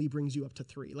surprisingly brings you up to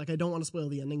 3. Like, I don't want to spoil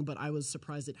the ending, but I was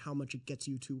surprised at how much it gets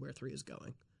you to where 3 is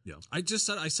going. Yeah.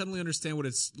 I suddenly understand what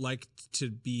it's like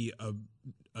to be a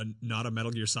not a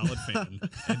Metal Gear Solid fan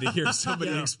and to hear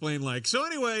somebody explain like, so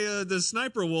anyway, the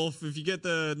Sniper Wolf, if you get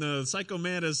the Psycho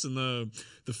Mantis and the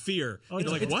Fear, you're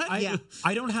like, what?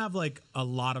 I don't have like a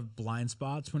lot of blind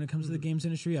spots when it comes to the games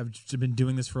industry. I've just been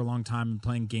doing this for a long time and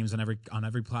playing games on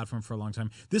every platform for a long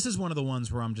time. This is one of the ones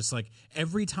where I'm just like,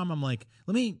 every time I'm like,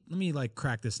 let me like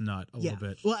crack this nut a little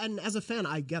bit. Well, and as a fan,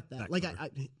 I get that.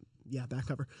 Back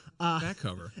cover. Back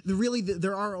cover.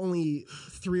 There are only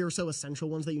 3 or so essential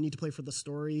ones that you need to play for the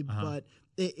story, but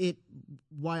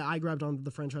why I grabbed onto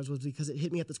the franchise was because it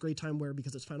hit me at this great time where,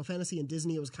 because it's Final Fantasy and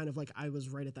Disney, it was kind of like I was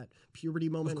right at that puberty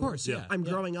moment. Of course, yeah. I'm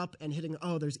growing up and hitting,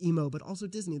 there's emo, but also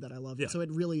Disney that I love. Yeah. So it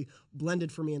really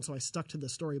blended for me, and so I stuck to the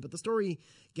story. But the story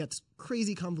gets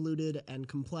crazy convoluted and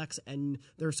complex, and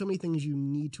there are so many things you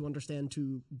need to understand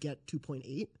to get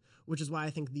 2.8, which is why I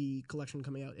think the collection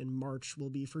coming out in March will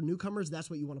be for newcomers. That's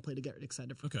what you want to play to get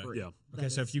excited for free. Yeah. Okay,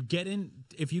 so if you get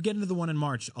into the one in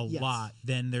March a lot,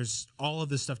 then there's all of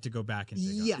this stuff to go back and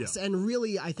dig up. Yes, and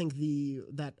really, I think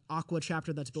that Aqua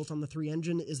chapter that's built on the 3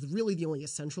 engine is really the only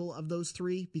essential of those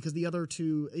 3, because the other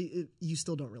 2 you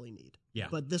still don't really need. Yeah.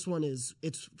 But this one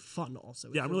it's fun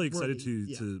also. Yeah, I'm really excited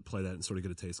to play that and sort of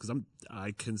get a taste, because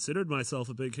I considered myself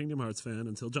a big Kingdom Hearts fan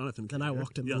until Jonathan came. And I here.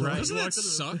 walked in. Yeah, Right. Doesn't that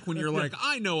suck when you're like,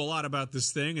 I know a lot about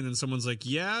this thing, and then someone's like,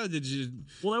 yeah, did you?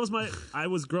 Well, that was I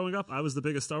was growing up, I was the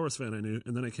biggest Star Wars fan I knew,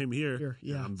 and then I came here.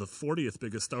 Yeah. And I'm the 40th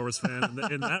biggest Star Wars fan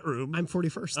in that room. I'm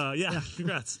 41st. Yeah,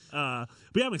 congrats. But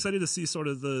yeah, I'm excited to see sort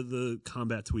of the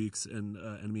combat tweaks and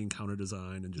enemy encounter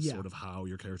design and just sort of how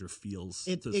your character feels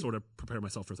to sort of prepare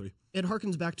myself for 3. It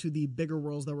harkens back to the bigger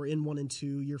worlds that were in 1 and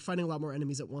 2. You're fighting a lot more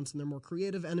enemies at once, and they're more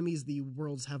creative enemies. The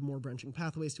worlds have more branching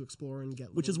pathways to explore and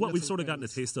get. Which is what we've sort of gotten a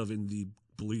things. taste of in the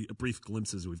brief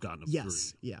glimpses we've gotten of 3.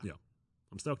 Yeah.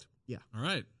 I'm stoked. All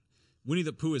right, Winnie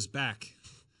the Pooh is back.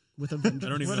 With a vengeance. I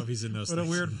don't even know if he's in those. What a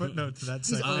things. weird footnote to that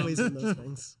He's segment. always in those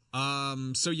things.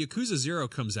 So Yakuza 0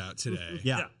 comes out today.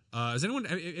 Yeah. Has anyone?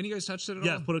 Any of you guys touched it at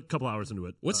Yeah, all? put a couple hours into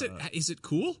it. What's it? Is it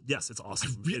cool? Yes, it's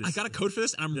awesome. I got a code for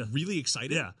this, and I'm really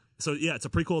excited. Yeah. So yeah, it's a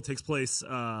prequel. It takes place in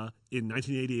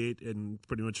 1988 in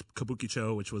pretty much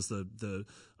Kabukicho, which was the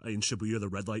in Shibuya, the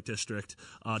red light district.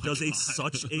 Does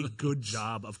such a good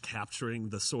job of capturing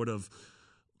the sort of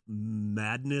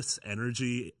madness,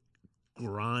 energy,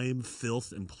 grime,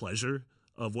 filth, and pleasure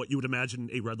of what you would imagine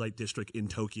a red light district in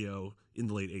Tokyo in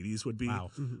the late 80s would be.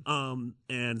 Wow.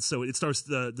 And so it stars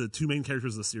the 2 main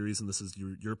characters of the series, and this is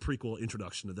your prequel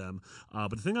introduction to them.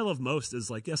 But the thing I love most is,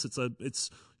 like, yes, it's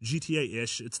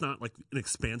GTA-ish. It's not like an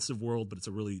expansive world, but it's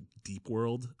a really deep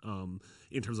world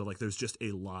in terms of, like, there's just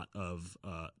a lot of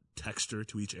texture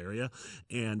to each area.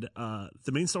 And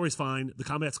the main story's fine. The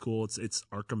combat's cool. It's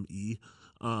Arkham-y.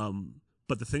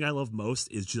 But the thing I love most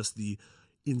is just the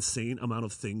insane amount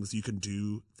of things you can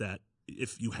do, that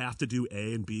if you have to do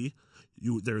A and B,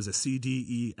 there's a C, D,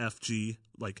 E, F, G.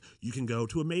 Like, you can go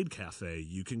to a maid cafe.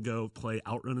 You can go play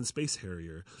Outrun and Space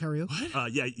Harrier.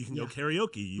 Karaoke? You can go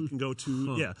karaoke. You can go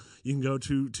to you can go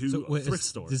to a thrift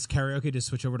store. Does karaoke just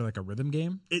switch over to like a rhythm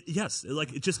game? Yes,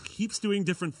 it just keeps doing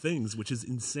different things, which is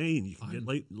insane. You can get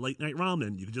late night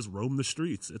ramen. You can just roam the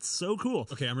streets. It's so cool.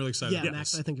 Okay, I'm really excited. Yeah, about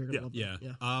Max, this. I think you're gonna love Yeah.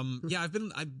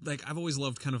 that. I've always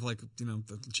loved kind of like, the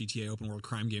GTA open world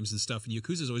crime games and stuff. And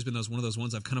Yakuza's always been one of those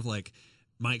ones I've kind of like,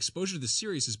 my exposure to the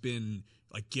series has been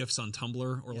like GIFs on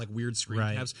Tumblr or like weird screen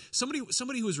caps. Somebody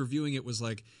who was reviewing it was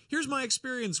like, here's my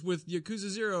experience with Yakuza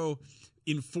 0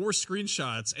 in 4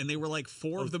 screenshots, and they were like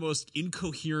 4 of the most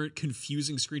incoherent,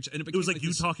 confusing screenshots. And It was like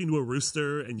you talking to a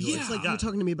rooster, and you're It's like you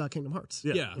talking to me about Kingdom Hearts.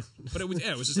 Yeah. But it was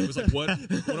like, what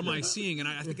am I seeing? And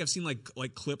I think I've seen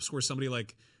like clips where somebody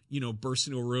like, bursts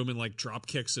into a room and like drop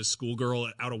kicks a schoolgirl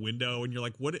out a window, and you're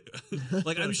like, what?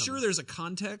 Like, I'm sure there's a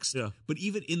context, but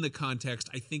even in the context,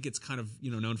 I think it's kind of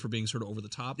known for being sort of over the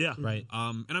top. Yeah. Right.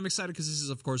 And I'm excited because this is,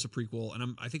 of course, a prequel,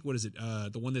 and I think, what is it?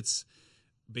 The one that's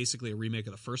basically a remake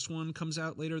of the first one comes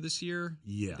out later this year.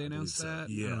 Yeah, they announced I believe so. that.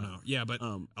 Yeah. I don't know. Yeah, but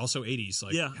also 80s.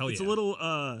 Like, hell it's yeah. a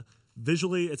little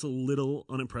visually, it's a little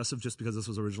unimpressive just because this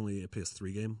was originally a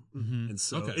PS3 game, and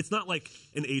so it's not like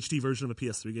an HD version of a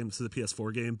PS3 game. This is a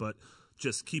PS4 game, but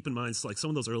just keep in mind, like some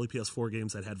of those early PS4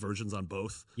 games that had versions on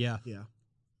both. Yeah.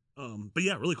 But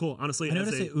yeah, really cool. Honestly, I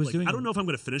noticed it was doing I don't know if I'm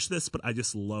going to finish this, but I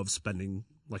just love spending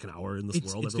like an hour in this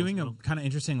world. It's doing a kind of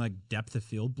interesting like depth of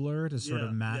field blur to sort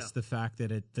of mask the fact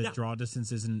that the draw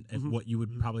distance isn't what you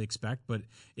would probably expect, but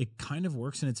it kind of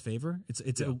works in its favor.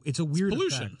 It's a weird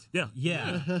pollution. effect.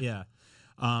 Yeah.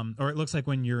 Or it looks like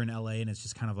when you're in LA and it's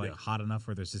just kind of like hot enough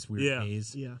where there's this weird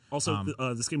haze. Yeah. Also,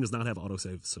 this game does not have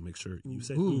autosave, so make sure you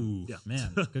save. Ooh, yeah.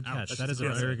 man, good catch. That is a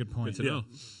very good point. Good to know.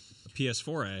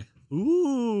 PS4,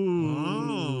 Ooh.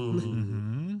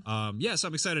 So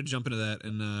I'm excited to jump into that,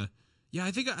 and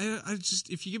I think I just,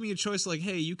 if you give me a choice, like,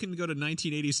 hey, you can go to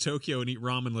 1980s Tokyo and eat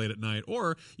ramen late at night,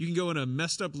 or you can go in a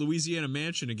messed up Louisiana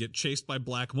mansion and get chased by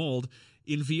black mold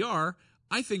in VR,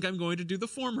 I think I'm going to do the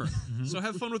former. So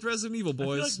have fun with Resident Evil, I feel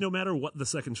boys. like no matter what the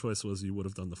second choice was, you would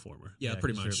have done the former. Yeah,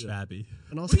 pretty 'cause much. you're Babby.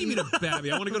 And What also, do you mean a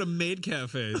babby? I want to go to maid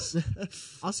cafes.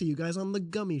 I'll see you guys on the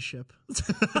gummy ship.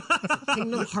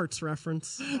 Kingdom Hearts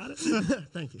reference.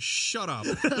 Thank you. Shut up.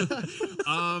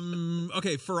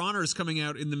 Okay, For Honor is coming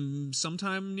out in the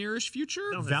sometime nearish future.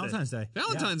 Valentine's Day.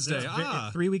 Valentine's Day.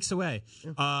 It's 3 weeks away.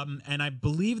 And I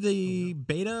believe the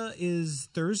beta is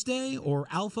Thursday or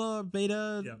alpha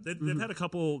beta. Yeah, they've had a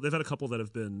couple. They've had a couple that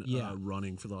have been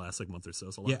running for the last month or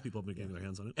so. So a lot of people have been getting their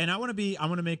hands on it. And I want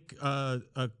to make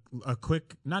a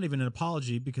quick, not even an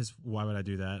apology, because why would I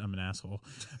do that? I'm an asshole.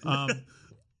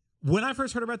 When I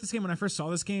first heard about this game, when I first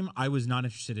saw this game, I was not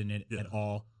interested in it at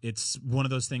all. It's one of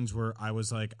those things where I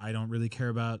was like, I don't really care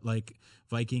about like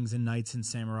Vikings and knights and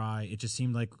samurai. It just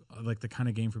seemed like the kind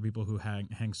of game for people who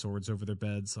hang swords over their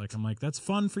beds. Like, I'm like, that's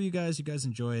fun for you guys. You guys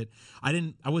enjoy it.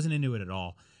 I wasn't into it at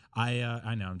all.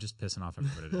 I know I'm just pissing off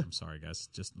everybody. I'm sorry, guys.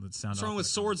 Just let's sound. What's wrong with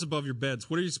swords above your beds?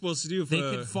 What are you supposed to do if they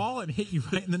could fall and hit you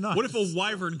right in the nuts? What if a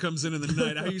wyvern comes in the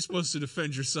night? How are you supposed to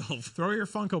defend yourself? Throw your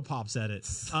Funko Pops at it.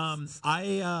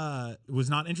 I was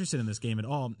not interested in this game at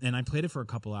all, and I played it for a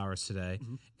couple hours today,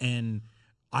 and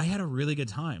I had a really good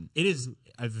time. It is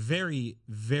a very,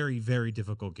 very, very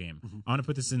difficult game. I want to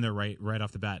put this in there right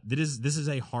off the bat. This is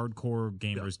a hardcore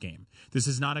gamer's game. This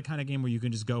is not a kind of game where you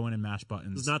can just go in and mash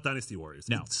buttons. It's not Dynasty Warriors.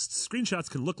 No. Screenshots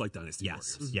can look like Dynasty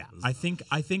Warriors. Yeah. I think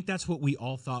that's what we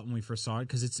all thought when we first saw it,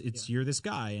 because it's you're this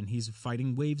guy and he's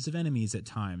fighting waves of enemies at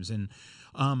times, and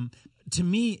to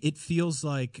me, it feels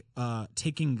like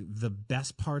taking the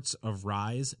best parts of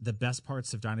Rise, the best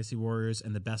parts of Dynasty Warriors,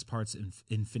 and the best parts of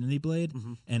Infinity Blade,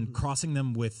 and crossing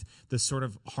them with the sort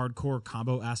of hardcore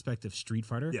combo aspect of Street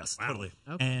Fighter. Yes, totally.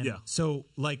 Okay. And so,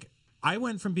 like, I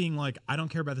went from being like, I don't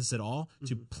care about this at all,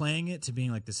 to playing it, to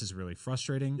being like, this is really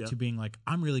frustrating, to being like,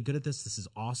 I'm really good at this, this is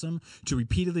awesome, to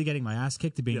repeatedly getting my ass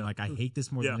kicked, to being like, I hate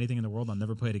this more than anything in the world, I'll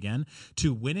never play it again,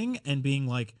 to winning and being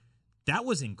like, that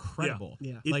was incredible.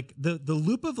 Yeah. Like the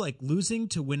loop of like losing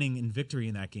to winning and victory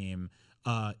in that game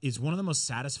is one of the most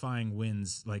satisfying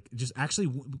wins. Like just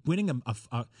actually winning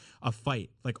a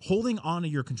fight, like holding onto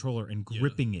your controller and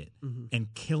gripping it and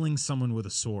killing someone with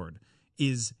a sword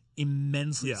is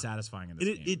immensely satisfying in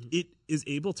this game. It is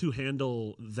able to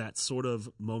handle that sort of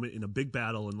moment in a big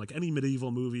battle in like any medieval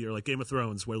movie or like Game of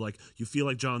Thrones, where like you feel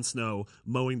like Jon Snow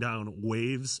mowing down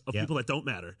waves of people that don't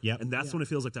matter. And that's when it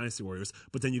feels like Dynasty Warriors.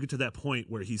 But then you get to that point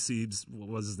where he sees, what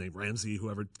was his name, Ramsey,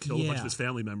 whoever killed a bunch of his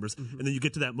family members, and then you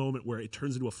get to that moment where it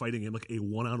turns into a fighting game, like a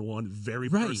one-on-one, very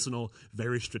personal,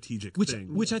 very strategic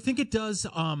thing. Which I think it does.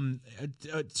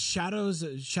 Shadows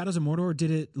of Mordor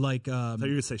did it like. I thought you were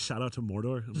going to say shout out to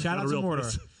Mordor. Shout out to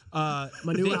Mordor.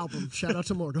 My new album, shout out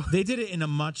to Mordor. They did it in a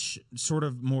much sort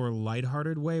of more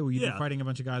lighthearted way, where you'd be fighting a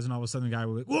bunch of guys, and all of a sudden the guy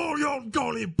would be, "Whoa, yo,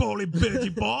 golly, bolly, bitty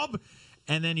Bob,"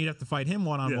 and then you'd have to fight him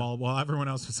one-on-one while everyone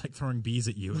else was like throwing bees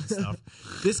at you and stuff.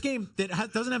 This game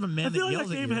that doesn't have a man I feel that like yells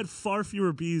that game at you. had far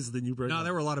fewer bees than you bring No, up.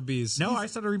 there were a lot of bees. No, I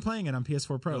started replaying it on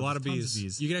PS4 Pro. A lot of Tons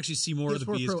bees. You can actually see more of the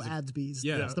PS4 bees. Pro adds bees.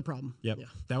 Yeah. That's the problem. Yep. Yeah.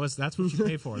 That's what you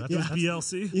pay for. That's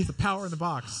DLC? It's the power in the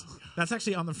box. That's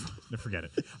actually on the forget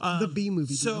it. The B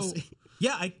movie So DLC.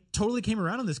 yeah, I totally came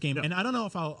around on this game, and I don't know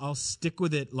if I'll stick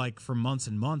with it like for months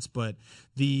and months, but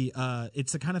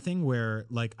it's the kind of thing where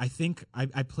like I think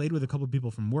I played with a couple of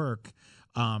people from work,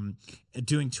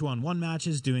 doing 2-on-1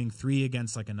 matches, doing 3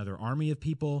 against like another army of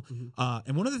people,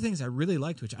 and one of the things I really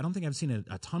liked, which I don't think I've seen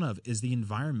a ton of, is the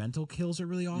environmental kills are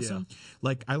really awesome.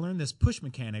 Like I learned this push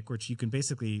mechanic, which you can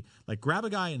basically like grab a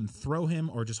guy and throw him,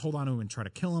 or just hold on to him and try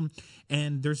to kill him,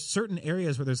 and there's certain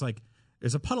areas where there's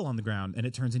a puddle on the ground and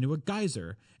it turns into a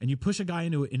geyser, and you push a guy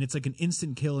into it and it's like an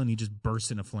instant kill and he just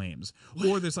bursts into flames.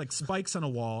 Or there's like spikes on a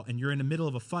wall and you're in the middle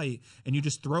of a fight and you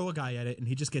just throw a guy at it and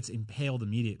he just gets impaled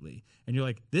immediately. And you're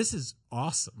like, this is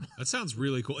awesome. That sounds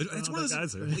really cool. It's one of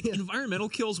those like, environmental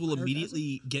kills will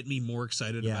immediately get me more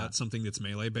excited about something that's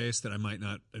melee based that I might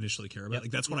not initially care about.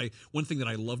 Like that's one thing that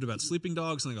I loved about Sleeping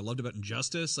Dogs, something I loved about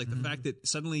Injustice, like the fact that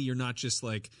suddenly you're not just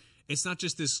like, it's not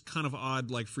just this kind of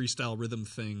odd like freestyle rhythm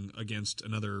thing against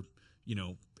another,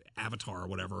 avatar or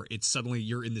whatever. It's suddenly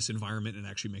you're in this environment and it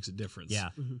actually makes a difference. Yeah,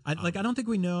 I don't think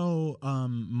we know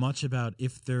much about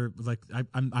if they're like I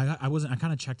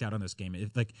kind of checked out on this game.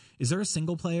 Is there a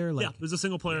single player? Like, yeah, there's a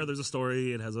single player. There's a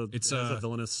story. It has a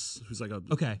villainous who's like a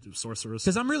sorceress.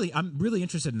 Because I'm really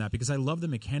interested in that, because I love the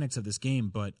mechanics of this game,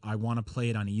 but I want to play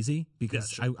it on easy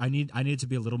because I need it to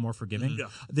be a little more forgiving.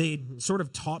 They sort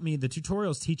of taught me, the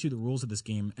tutorials teach you the rules of this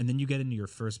game, and then you get into your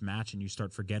first match and you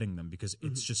start forgetting them because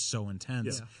it's just so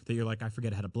intense that you're like, I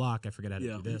forget how to block, I forget how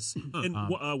to do this. And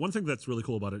one thing that's really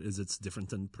cool about it is it's different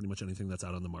than pretty much anything that's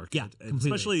out on the market. Yeah, and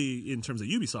especially in terms of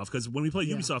Ubisoft, because when we play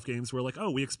Ubisoft games, we're like, oh,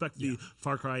 we expect the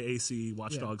Far Cry, AC,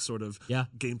 Watch Dogs sort of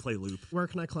gameplay loop. Where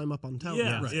can I climb up on tower?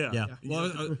 Yeah.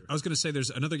 Well, I was going to say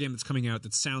there's another game that's coming out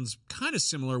that sounds kind of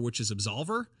similar, which is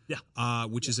Absolver.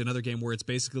 Which is another game where it's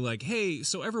basically like, hey,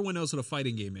 so everyone knows what a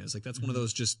fighting game is. Like that's one of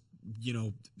those just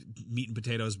meat and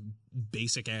potatoes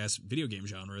basic ass video game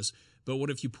genres. But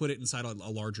what if you put it inside a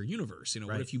larger universe? You know,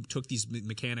 what if you took these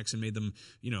mechanics and made them,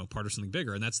 you know, part of something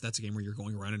bigger? And that's a game where you're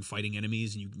going around and fighting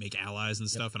enemies and you make allies and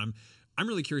stuff. And I'm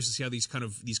really curious to see how these kind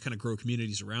of grow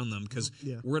communities around them, because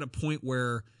we're at a point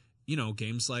where, you know,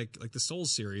 games like the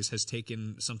Souls series has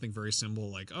taken something very simple,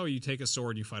 like, oh, you take a sword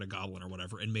and you fight a goblin or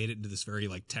whatever, and made it into this very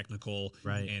like technical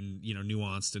and, you know,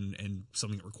 nuanced and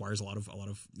something that requires a lot of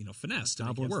you know, finesse to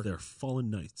make it work. They're fallen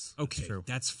knights. Okay,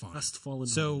 that's fine. Best fallen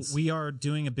So knights. we are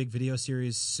doing a big video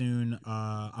series soon.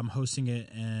 I'm hosting it,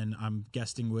 and I'm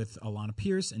guesting with Alana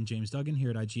Pierce and James Duggan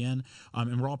here at IGN.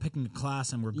 And we're all picking a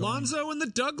class, and we're going. Lonzo and the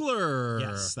Dougler.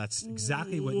 Yes, that's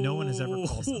exactly what no one has ever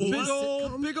called.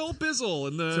 Big old Bizzle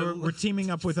and the. So we're teaming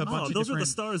up with a bunch of those different. are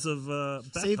the stars of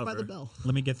Saved by Backcover. the Bell.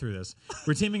 Let me get through this.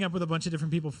 We're teaming up with a bunch of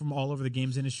different people from all over the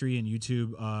games industry and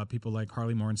YouTube. People like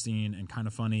Harley Morenstein and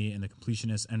Kinda Funny and The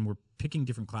Completionist, and we're picking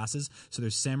different classes. So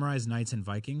there's samurais, knights, and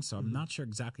Vikings. So I'm not sure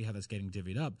exactly how that's getting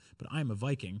divvied up, but I'm a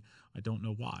Viking. I don't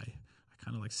know why. I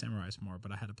kind of like samurais more,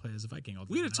 but I had to play as a Viking all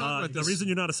the We time. had to talk about The this. reason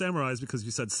you're not a samurai is because you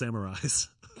said samurais.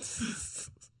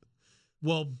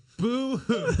 Well, boo!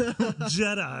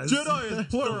 Jedis. Jedi is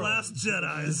plural. The last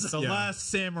Jedis. The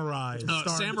Last Samurai.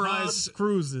 starring Samurais- Tom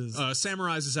Cruises.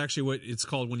 Samurais is actually what it's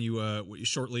called when you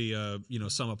shortly you know,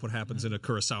 sum up what happens in a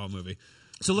Kurosawa movie.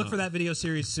 So look for that video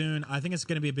series soon. I think it's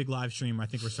going to be a big live stream. I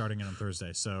think we're starting it on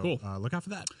Thursday. So Cool. Look out for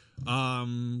that.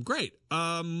 Great.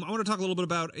 I want to talk a little bit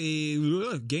about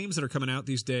games that are coming out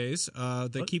these days.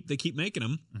 They keep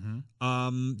making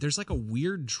them. There's like a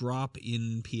weird drop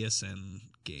in PSN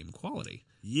game quality.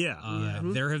 Yeah.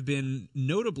 There have been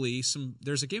notably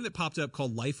there's a game that popped up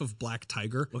called Life of Black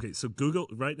Tiger. Okay, so Google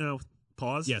right now.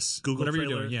 Pause. Yes. Google Whatever you're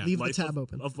trailer. doing, yeah. Leave the Life tab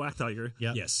open. of Black Tiger.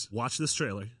 Yeah. Yes. Watch this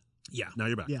trailer. Yeah. Now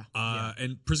you're back. Yeah.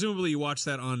 And presumably you watch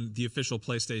that on the official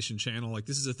PlayStation channel. Like,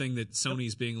 this is a thing that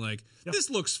Sony's being like, this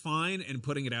looks fine, and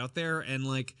putting it out there. And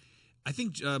like, I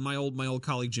think my old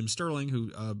colleague Jim Sterling,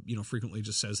 who you know, frequently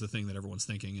just says the thing that everyone's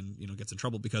thinking and, you know, gets in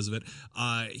trouble because of it.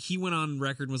 He went on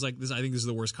record and was like, I think this is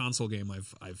the worst console game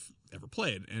I've ever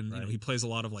played. And you know, he plays a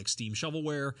lot of like Steam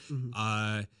shovelware.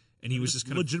 And he was just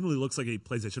kind of legitimately looks like a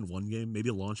PlayStation 1 game, maybe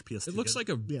a launch PS2 It looks game. like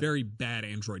a very bad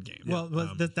Android game. Well,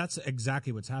 that's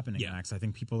exactly what's happening, Yeah. Max. I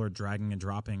think people are dragging and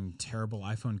dropping terrible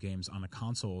iPhone games onto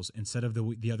consoles instead of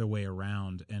the other way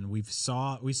around. And we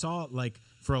saw like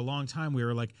for a long time we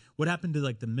were like, what happened to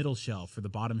like the middle shelf or the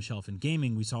bottom shelf in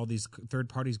gaming? We saw these third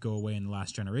parties go away in the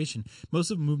last generation.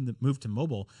 Most of them moved to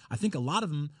mobile. I think a lot of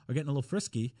them are getting a little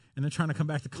frisky and they're trying to come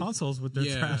back to consoles with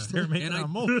their trash they're making And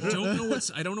on mobile.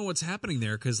 I don't know what's happening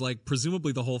there, because like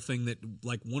presumably the whole thing that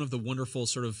like one of the wonderful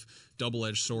sort of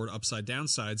double-edged sword upside down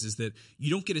sides is that you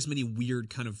don't get as many weird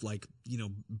kind of like, you know,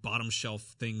 bottom shelf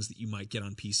things that you might get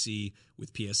on PC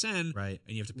with PSN, Right.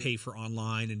 And you have to pay for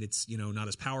online, and it's, you know, not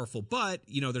as powerful, but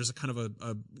you know, there's a kind of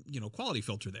a you know, quality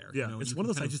filter there. Yeah, you know, it's you one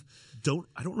of can those.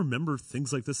 I don't remember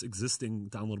things like this existing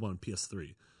downloadable on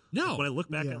PS3. No. When I look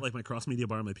back at like my cross media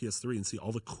bar on my PS3 and see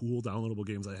all the cool downloadable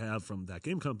games I have from that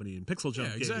game company and Pixel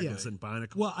Jump exactly. games and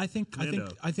Bionic. Well, I think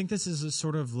this is a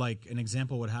sort of like an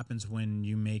example of what happens when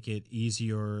you make it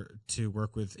easier to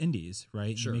work with indies,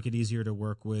 right? Sure. You make it easier to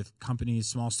work with companies,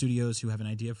 small studios who have an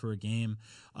idea for a game.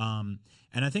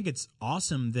 And I think it's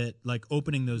awesome that like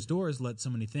opening those doors let so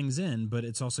many things in, but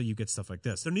it's also you get stuff like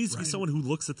this. There needs to be someone who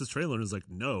looks at this trailer and is like,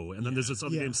 no. And then there's this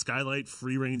other game, Skylight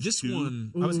Free Range This 2.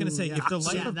 one, I was going to say, yeah. if the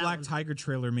Life Yeah, of that Black one. Tiger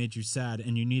trailer made you sad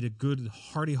and you need a good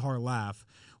hearty laugh,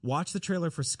 watch the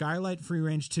trailer for Skylight Free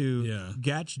Range 2, Yeah.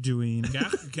 Gatchduin.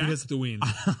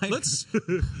 Gatchduin. Let's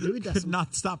Dewey could Decimal.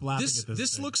 not stop laughing at this.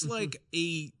 this thing. looks like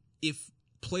if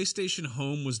PlayStation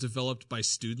Home was developed by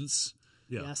students.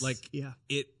 Yeah. Yes. Like yeah.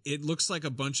 it looks like a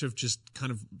bunch of just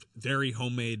kind of very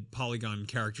homemade polygon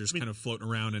characters kind of floating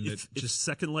around, and If it just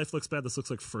Second Life looks bad, this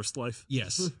looks like First Life.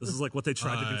 yes. This is like what they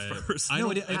tried to do first. I No,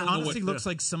 don't- it I don't know honestly what- looks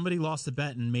like somebody lost a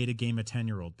bet and made a game a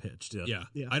 10-year-old pitched. Yeah.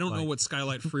 Yeah. I don't know what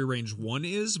Skylight Free Range 1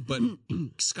 is, but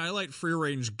Skylight Free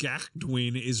Range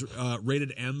Gatchduin is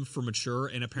rated M for mature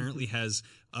and apparently has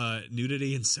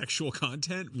nudity and sexual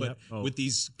content, but with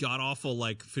these god-awful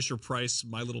like Fisher-Price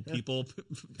My Little People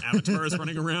avatars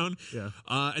running around. Yeah. And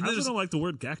I then also there's don't like the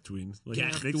word Gactween. Like,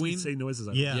 it makes me Gactween? say noises.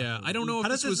 I Yeah. yeah, I don't know if How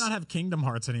does this was this not have Kingdom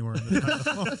Hearts anywhere in the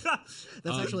title?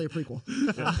 That's actually a prequel.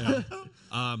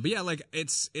 but yeah, like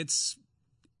it's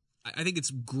I think it's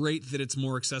great that it's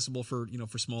more accessible for, you know,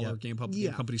 for smaller game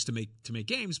companies to make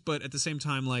games, but at the same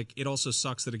time, like, it also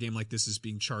sucks that a game like this is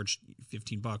being charged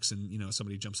 $15 and, you know,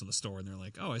 somebody jumps on the store and they're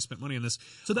like, oh, I spent money on this.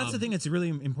 So that's the thing that's really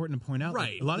important to point out. Like,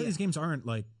 Right. a lot of these games aren't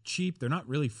like cheap. They're not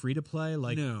really free to play.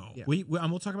 Like No. Yeah.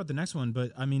 and we'll talk about the next one,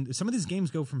 but I mean, some of these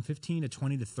games go from $15 to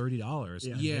 $20 to $30.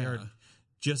 and Yeah. they are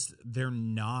just they're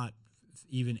not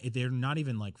even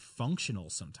like functional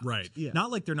sometimes. Right. Yeah.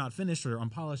 Not like they're not finished or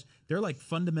unpolished. They're like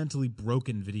fundamentally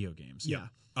broken video games. Yeah.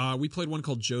 We played one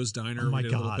called Joe's Diner. Oh my we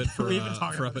did a little God. bit for, We even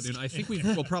talked for about up at this noon. I think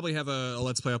we'll probably have a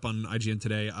Let's Play up on IGN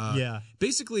today. Yeah.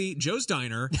 Basically, Joe's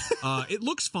Diner, it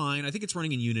looks fine. I think it's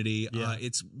running in Unity. Yeah.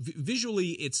 It's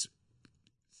visually, it's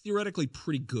theoretically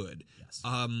pretty good. Yes.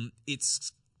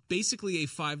 It's basically a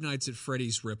Five Nights at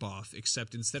Freddy's ripoff,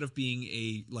 except instead of being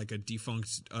a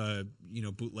defunct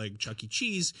bootleg Chuck E.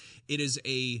 Cheese, it is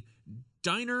a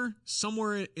diner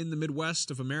somewhere in the Midwest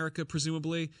of America,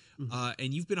 presumably,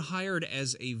 and you've been hired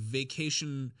as a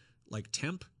vacation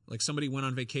temp. Like somebody went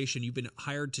on vacation, you've been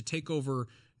hired to take over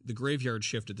the graveyard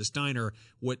shift at this diner.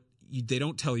 What they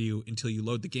don't tell you until you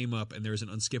load the game up, and there's an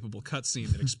unskippable cutscene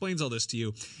that explains all this to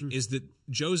you, is that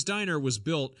Joe's Diner was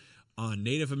built on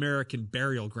Native American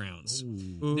burial grounds.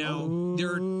 Now,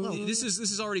 this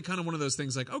is already kind of one of those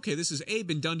things like, okay, this has A,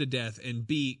 been done to death, and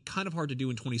B, kind of hard to do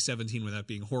in 2017 without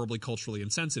being horribly culturally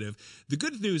insensitive. The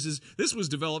good news is this was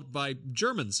developed by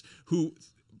Germans who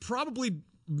probably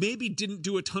maybe didn't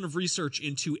do a ton of research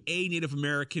into A, Native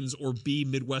Americans, or B,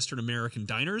 Midwestern American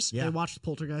diners. Yeah. They watched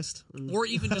Poltergeist. Or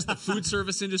even just the food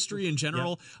service industry in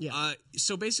general. Yeah.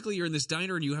 So basically, you're in this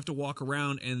diner and you have to walk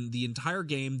around, and the entire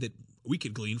game that we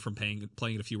could glean from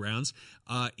playing it a few rounds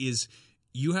is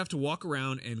you have to walk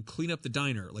around and clean up the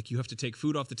diner. Like, you have to take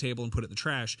food off the table and put it in the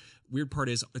trash. Weird part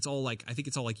is I think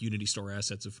it's all like Unity Store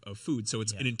assets of food. So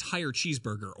it's an entire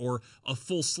cheeseburger or a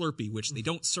full Slurpee, which they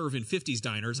don't serve in 50s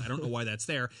diners. I don't know why that's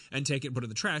there, and take it and put it in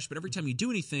the trash. But every time you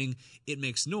do anything, it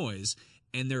makes noise.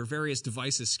 And there are various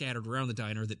devices scattered around the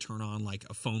diner that turn on, like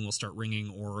a phone will start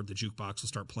ringing or the jukebox will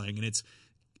start playing. And it's,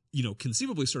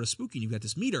 conceivably sort of spooky. You've got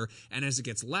this meter, and as it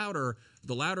gets louder,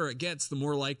 the louder it gets, the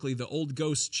more likely the old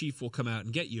ghost chief will come out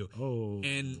and get you. I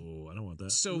don't want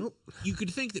that. So you could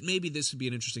think that maybe this would be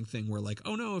an interesting thing where, like,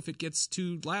 oh no, if it gets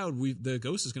too loud, the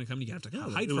ghost is going to come and you have to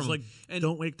hide it was from like, him. And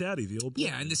Don't Wake Daddy, the old boy.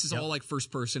 yeah, and this is all like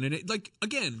first person, and it, like,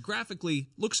 again, graphically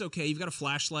looks okay. You've got a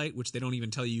flashlight, which they don't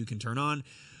even tell you can turn on.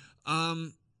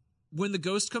 When the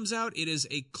ghost comes out, it is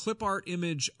a clip art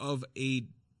image of a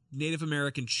Native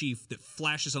American chief that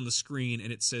flashes on the screen, and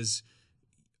it says,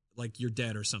 like, you're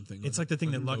dead or something. It's like the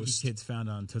thing that Lucky Ghost. Kids found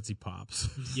on Tootsie Pops.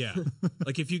 Yeah.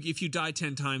 Like, if you die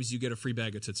 10 times, you get a free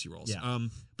bag of Tootsie Rolls. Yeah.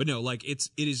 But no, like, it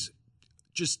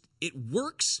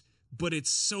works, but it's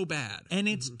so bad. And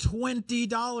it's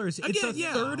 $20. It's Again, a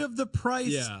yeah. third of the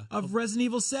price of Resident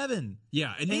Evil 7.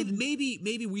 Yeah, and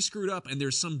maybe we screwed up, and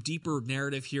there's some deeper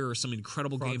narrative here, or some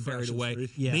incredible game buried away. 3.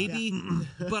 Yeah. Maybe,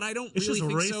 but I don't It's really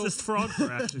just think racist so. frog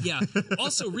fractions. Yeah.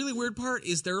 Also, really weird part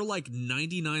is there are like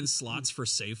 99 slots for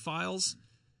save files.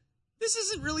 This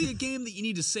isn't really a game that you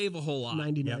need to save a whole lot.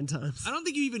 99 times. I don't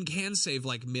think you even can save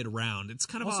like mid-round. It's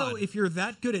kind of Also, odd. if you're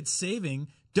that good at saving,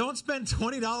 don't spend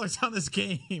 $20 on this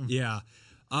game. Yeah.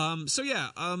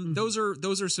 Those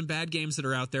are some bad games that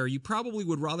are out there. You probably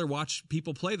would rather watch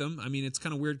people play them. I mean, it's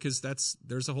kind of weird because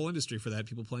there's a whole industry for that,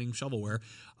 people playing shovelware.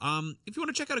 If you want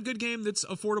to check out a good game that's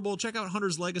affordable, check out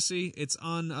Hunter's Legacy. It's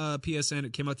on PSN.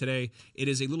 It came out today. It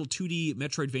is a little 2D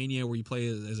Metroidvania where you play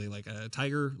as a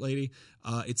tiger lady.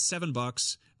 It's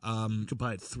 $7. You could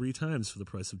buy it 3 times for the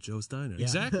price of Joe's Diner.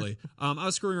 Exactly. I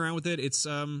was screwing around with it. It's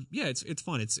it's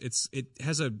fun. It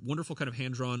has a wonderful kind of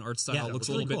hand drawn art style. Yeah, It looks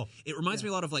really a little cool. bit. It reminds me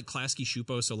a lot of like Klasky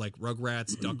Shupo, so like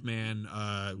Rugrats,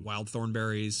 Duckman, Wild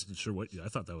Thornberries. Sure, what? I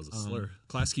thought that was a slur.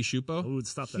 Klasky Shupo. Who would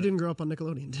stop that? You didn't grow up on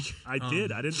Nickelodeon, did you? I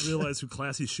did. I didn't realize who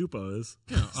Classy Shupo is.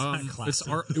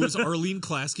 It was Arlene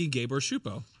Klasky, Gabor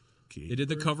Shupo. Okay. They did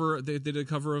the cover. They did a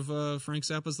cover of Frank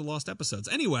Zappa's The Lost Episodes.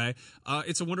 Anyway,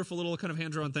 it's a wonderful little kind of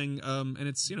hand drawn thing, and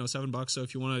it's $7. So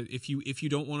if you want to, if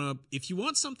you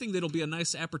want something that'll be a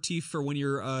nice aperitif for when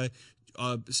you're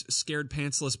scared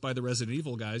pantsless by the Resident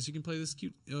Evil guys, you can play this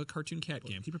cute cartoon cat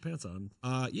game. Keep your pants on.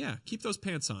 Keep those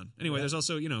pants on. Anyway, there's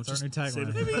also Our new Save it,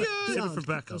 tagline. save it for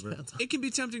back cover. it can be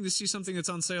tempting to see something that's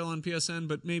on sale on PSN,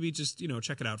 but maybe just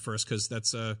check it out first because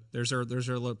there's our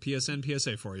little PSN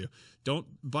PSA for you. Don't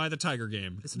buy the Tiger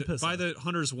game. Buy the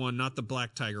Hunters one, not the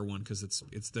Black Tiger one, because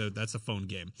that's a phone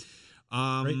game.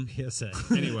 Great PSA.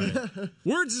 Anyway,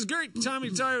 words is great. Tommy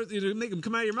Tire to make them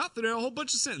come out of your mouth. They're a whole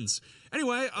bunch of sentence.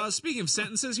 Anyway, speaking of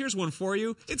sentences, here's one for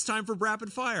you. It's time for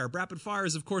Rapid Fire. Rapid Fire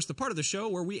is, of course, the part of the show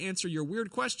where we answer your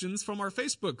weird questions from our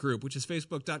Facebook group, which is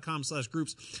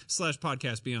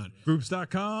facebook.com/groups/podcastbeyond.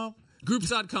 Groups.com.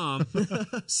 Groups.com.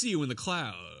 See you in the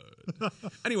cloud.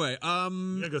 Anyway,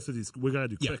 We gotta go through these. We gotta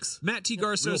do quicks. Matt T.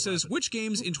 Garso Real says, rapid. which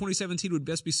games in 2017 would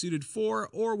best be suited for,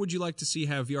 or would you like to see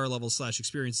have VR levels /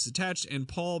 experiences attached? And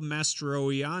Paul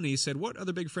Mastroianni said, what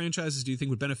other big franchises do you think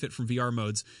would benefit from VR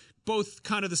modes? both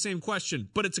kind of the same question,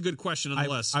 but it's a good question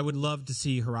nonetheless. I would love to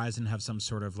see Horizon have some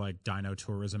sort of like dino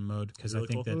tourism mode, because Really I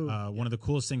think cool. that one of the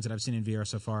coolest things that I've seen in VR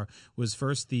so far was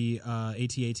first the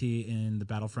AT-AT in the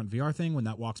Battlefront VR thing, when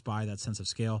that walks by, that sense of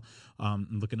scale.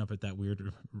 I'm looking up at that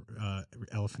weird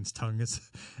elephant's tongue.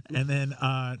 And then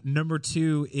number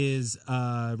 2 is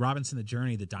Robinson the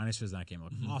Journey. The dinosaurs in that game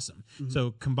look awesome.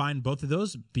 So combine both of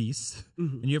those beasts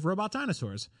and you have robot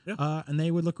dinosaurs. And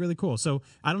they would look really cool. So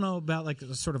I don't know about like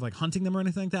sort of like hunting them or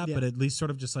anything like that, but at least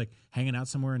sort of just like hanging out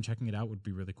somewhere and checking it out would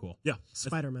be really cool. Yeah.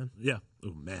 Spider-Man. Yeah.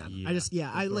 Oh, man.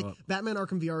 I like Batman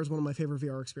Arkham VR is one of my favorite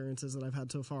VR experiences that I've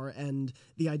had so far, and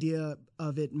the idea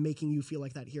of it making you feel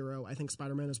like that hero, I think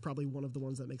Spider-Man is probably one of the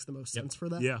ones that makes the most sense for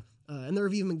that. Yeah. And there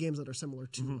have even been games that are similar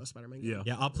to a Spider-Man game.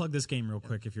 Yeah, I'll plug this game real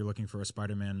quick if you're looking for a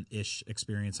Spider-Man-ish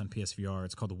experience on PSVR.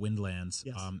 It's called Windlands,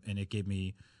 and it gave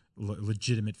me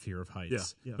legitimate fear of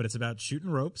heights. Yeah. But it's about shooting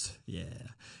ropes. Yeah.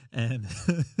 And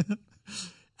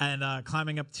and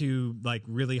climbing up to like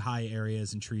really high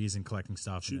areas and trees and collecting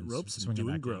stuff. Shooting and ropes and swinging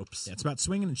doing back down. gropes. Yeah, it's about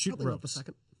swinging and shooting Probably up a ropes.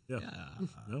 second. Yeah.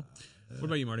 No? What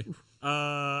about you, Marty?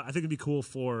 I think it'd be cool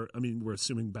for, I mean, we're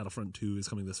assuming Battlefront 2 is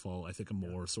coming this fall. I think a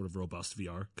more sort of robust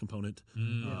VR component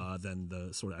than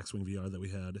the sort of X-Wing VR that we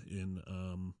had in.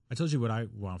 I told you what I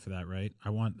want for that, right? I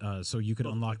want so you could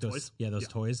unlock like those, toys? those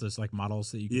toys, those like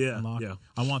models that you can unlock. Yeah.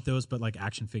 I want those, but like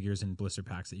action figures and blister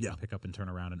packs that you can pick up and turn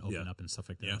around and open up and stuff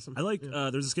like that. Yeah. I like,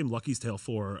 there's this game Lucky's Tale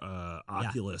for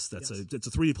Oculus that's it's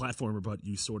a 3D platformer, but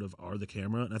you sort of are the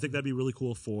camera. And I think that'd be really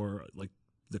cool for like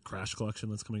the Crash Collection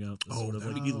that's coming out. To sort of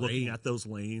like be looking at those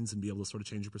lanes and be able to sort of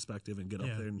change your perspective and get up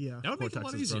there and That would make it a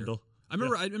lot Cortex's easier. Grundle. I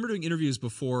remember doing interviews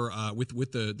before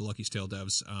with the Lucky's Tale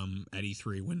devs at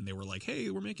E3 when they were like, "Hey,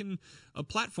 we're making a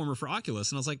platformer for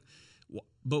Oculus," and I was like,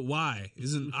 "But why?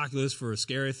 Isn't Oculus for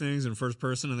scary things and first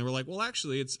person?" And they were like, "Well,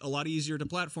 actually, it's a lot easier to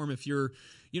platform if you're."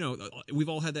 We've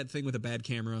all had that thing with a bad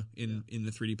camera in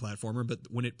the 3D platformer, but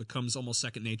when it becomes almost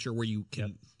second nature, where you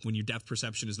can, when your depth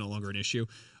perception is no longer an issue,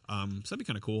 so that'd be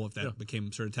kind of cool if that became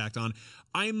sort of tacked on.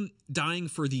 I'm dying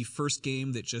for the first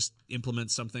game that just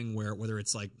implements something where, whether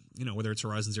it's like, whether it's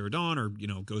Horizon Zero Dawn or,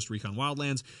 Ghost Recon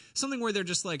Wildlands, something where they're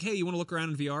just like, hey, you want to look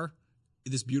around in VR?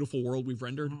 This beautiful world we've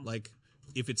rendered, like,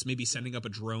 if it's maybe sending up a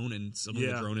drone and suddenly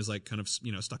the drone is like kind of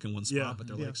stuck in one spot, but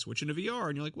they're like switching to VR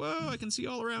and you're like, whoa, I can see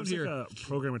all around here. Like a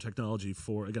programmer technology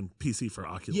for, again, PC for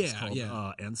Oculus called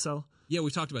Ancel. Yeah,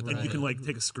 we talked about that. And you can like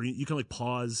take a screen, you can like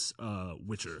pause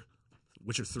Witcher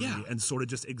 3 and sort of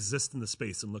just exist in the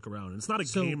space and look around. And it's not a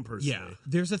game per se.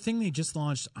 There's a thing they just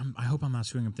launched. I hope I'm not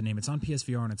screwing up the name. It's on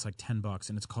PSVR and it's like $10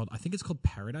 and I think it's called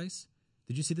Paradise.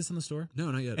 Did you see this in the store?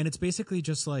 No, not yet. And it's basically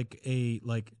just like a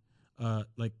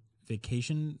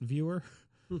vacation viewer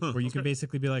where you can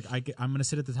basically be like, I'm going to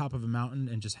sit at the top of a mountain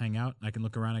and just hang out. I can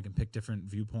look around. I can pick different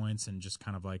viewpoints and just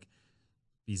kind of like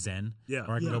be zen. Yeah.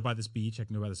 Or I can go by this beach. I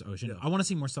can go by this ocean. I want to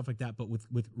see more stuff like that, but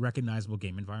with recognizable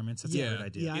game environments. That's a great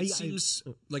idea.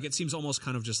 It seems almost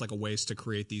kind of just like a waste to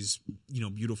create these,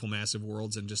 beautiful, massive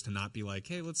worlds and just to not be like,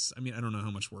 hey, I don't know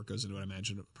how much work goes into it. I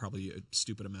imagine probably a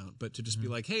stupid amount, but to just be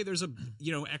like, hey, there's a,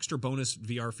 extra bonus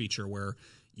VR feature where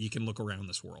you can look around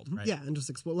this world, right? Yeah, and just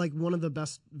explore. Like one of the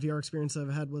best VR experiences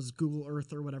I've had was Google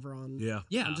Earth or whatever on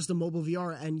on just a mobile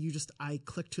VR, and I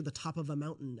click to the top of a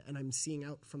mountain and I'm seeing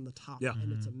out from the top,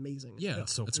 and it's amazing. Yeah,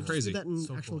 That's so cool. crazy. Do that in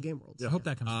actual game worlds. I hope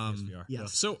that comes to PSVR.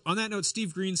 Yes. So on that note,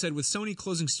 Steve Green said, with Sony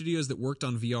closing studios that worked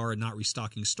on VR and not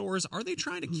restocking stores, are they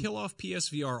trying to kill off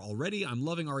PSVR already? I'm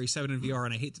loving RE7 in VR,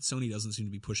 and I hate that Sony doesn't seem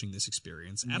to be pushing this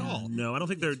experience at all. No, I don't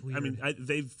think they're. I mean,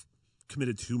 they've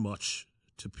committed too much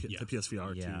to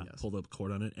PSVR to pull the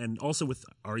cord on it, and also with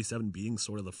RE7 being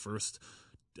sort of the first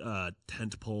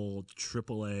tentpole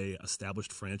AAA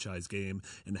established franchise game,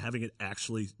 and having it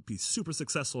actually be super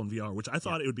successful in VR, which I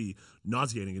thought it would be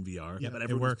nauseating in VR, but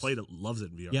everyone who's played it loves it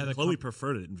in VR. Yeah, Chloe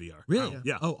preferred it in VR. Really?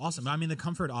 Yeah. Oh, awesome. I mean, the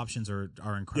comfort options are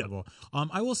incredible.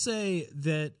 I will say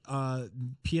that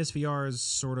PSVR's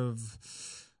sort of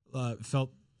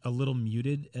felt a little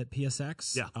muted at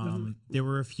PSX. Yeah. There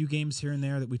were a few games here and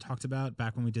there that we talked about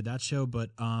back when we did that show, but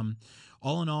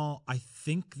all in all, I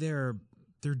think they're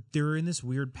in this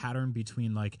weird pattern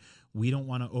between like, we don't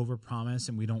want to overpromise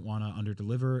and we don't want to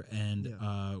underdeliver,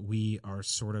 and we are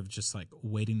sort of just like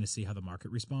waiting to see how the market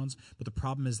responds. But the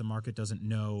problem is the market doesn't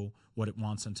know what it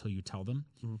wants until you tell them,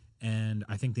 and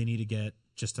I think they need to get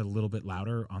just a little bit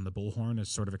louder on the bullhorn to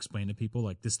sort of explain to people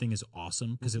like, this thing is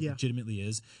awesome, because it legitimately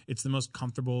is. It's the most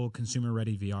comfortable consumer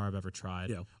ready VR I've ever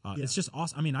tried. It's just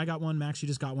awesome. I mean, I got one. Max, you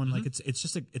just got one. Like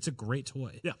it's a great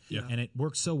toy. And it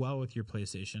works so well with your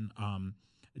PlayStation.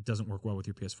 It doesn't work well with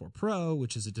your PS4 Pro,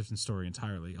 which is a different story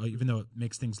entirely. Even though it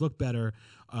makes things look better,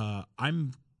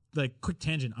 I'm like quick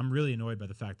tangent. I'm really annoyed by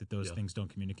the fact that those things don't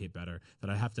communicate better. That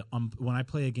I have to when I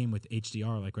play a game with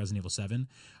HDR like Resident Evil 7,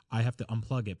 I have to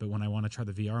unplug it. But when I want to try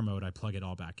the VR mode, I plug it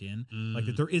all back in. Like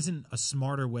that there isn't a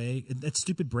smarter way. That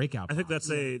stupid breakout. I think that's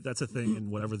a thing in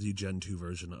whatever the Gen 2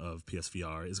 version of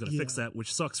PSVR is going to fix that,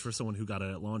 which sucks for someone who got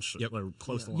it at launch or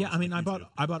close to launch. Yeah, I mean, like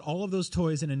I bought all of those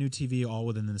toys and a new TV all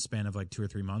within the span of like 2 or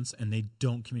 3 months, and they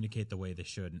don't communicate the way they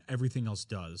should, and everything else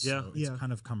does. Yeah. So it's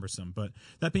kind of cumbersome. But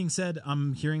that being said,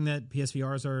 I'm hearing that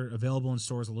PSVRs are available in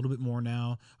stores a little bit more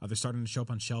now. They're starting to show up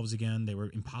on shelves again. They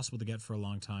were impossible to get for a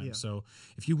long time. Yeah. So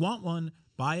if you want one,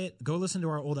 buy it. Go listen to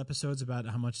our old episodes about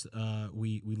how much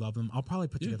we love them. I'll probably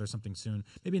put together something soon.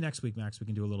 Maybe next week, Max, we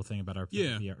can do a little thing about our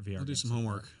VR. I'll do games. some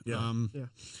homework.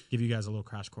 Give you guys a little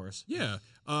crash course. Yeah.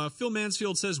 Phil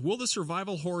Mansfield says, will the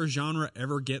survival horror genre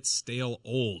ever get stale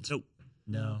old? Nope.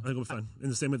 No. I think it'll be fine. In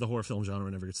the same way the horror film genre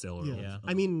never gets stale or old. Yeah.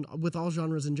 I mean, with all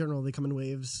genres in general, they come in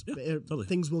waves. Totally.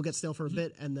 Things will get stale for a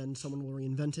bit, and then someone will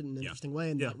reinvent it in an interesting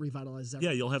way, and that revitalizes everything.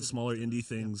 Yeah, you'll have smaller indie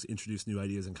things introduce new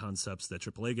ideas and concepts that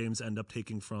AAA games end up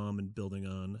taking from and building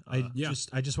on. I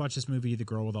just watched this movie, The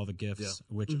Girl with All the Gifts,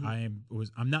 which I'm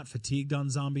not fatigued on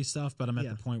zombie stuff, but I'm at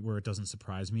the point where it doesn't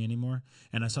surprise me anymore.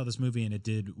 And I saw this movie, and it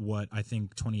did what I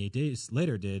think 28 Days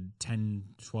Later did 10,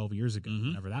 12 years ago,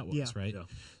 whenever that was, right? Yeah.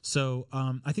 So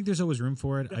I think there's always room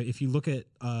for it. If you look at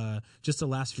just the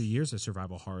last few years, the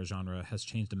survival horror genre has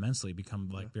changed immensely, become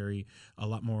like a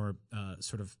lot more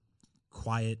sort of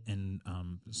quiet and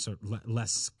sort of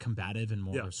less combative and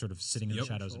more sort of sitting in the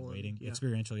shadows and waiting.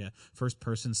 Experiential, first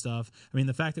person stuff. I mean,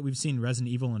 the fact that we've seen Resident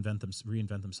Evil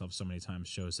reinvent themselves so many times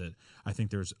shows that I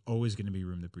think there's always going to be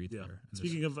room to breathe there. And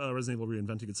speaking of Resident Evil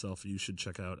reinventing itself, you should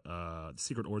check out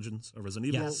Secret Origins of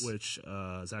Resident Evil, which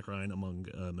Zach Ryan, among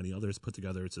many others, put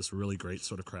together. It's this really great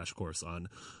sort of crash course on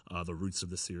the roots of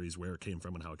the series, where it came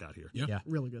from and how it got here. Yeah.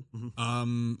 Really good. I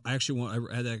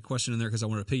had that question in there because I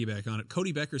wanted to piggyback on it.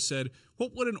 Cody Becker said,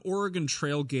 what would an Oregon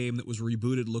Trail game that was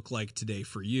rebooted look like today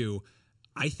for you?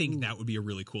 I think that would be a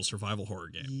really cool survival horror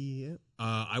game. Yeah.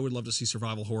 I would love to see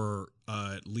survival horror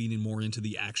leaning more into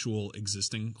the actual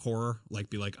existing horror,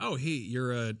 like be like, oh, hey,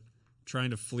 you're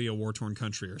trying to flee a war-torn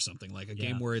country or something, like a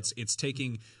game where it's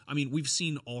taking, I mean, we've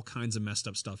seen all kinds of messed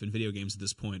up stuff in video games at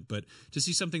this point, but to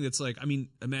see something that's like, I mean,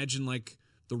 imagine like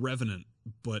The Revenant,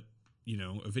 but, you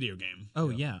know, a video game. Oh,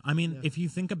 yeah. I mean, if you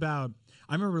think about,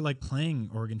 I remember like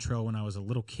playing Oregon Trail when I was a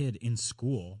little kid in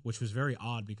school, which was very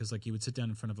odd because like you would sit down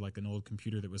in front of like an old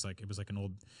computer that was like, it was like an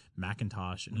old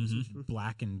Macintosh and it was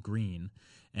black and green.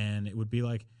 And it would be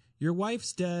like, your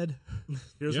wife's dead.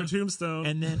 Here's her tombstone.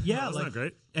 And then, that's not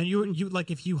great. And you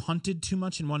like, if you hunted too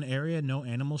much in one area, no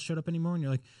animals showed up anymore. And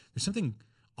you're like, there's something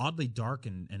oddly dark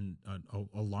and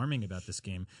alarming about this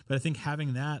game. But I think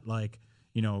having that, like,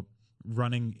 you know,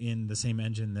 running in the same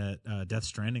engine that Death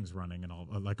Stranding's running, and all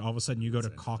of a sudden you go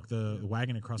to caulk the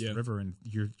wagon across the river and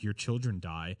your children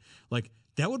die, like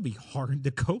that would be hard to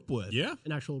cope with.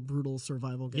 An actual brutal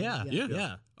survival game.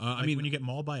 I mean, when you get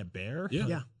mauled by a bear.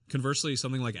 Conversely,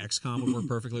 something like XCOM would work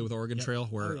perfectly with Oregon Trail,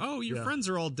 where your friends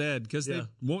are all dead because they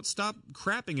won't stop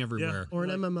crapping everywhere. Or an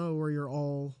MMO where you're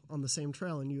all on the same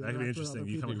trail and you. That could be interesting.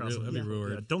 You come across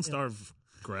everywhere. Don't Starve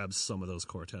grabs some of those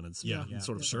core tenants.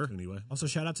 Sort of sure. Anyway. Also,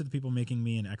 shout out to the people making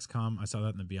me an XCOM. I saw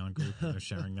that in the Beyond group. They're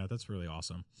sharing that. That's really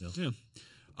awesome.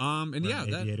 And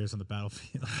aviators on the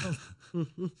battlefield.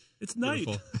 It's night.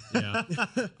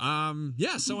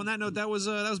 So on that note, that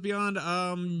was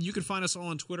Beyond. You can find us all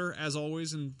on Twitter as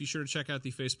always, and be sure to check out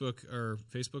the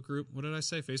Facebook group. What did I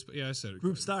say? Facebook. Yeah, I said it.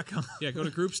 Groups.com. Yeah, go to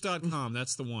groups.com.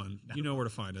 That's the one. You know where to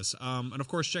find us. And of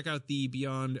course, check out the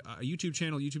Beyond YouTube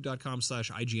channel,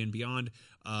 youtube.com/IGN Beyond.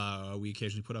 We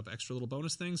occasionally put up extra little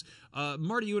bonus things.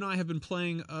 Marty, you and I have been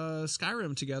playing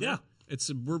Skyrim together. Yeah.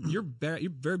 You're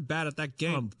very bad at that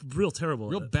game. I'm real terrible.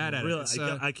 Real bad at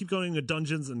it. I keep going to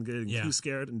dungeons and getting too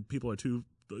scared, and people are too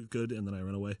good, and then I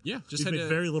run away. Just made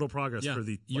very little progress for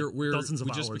the dozens of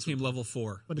hours. We just became level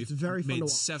 4, but it's very fun to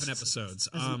watch. 7 episodes.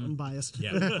 As an unbiased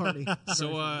party.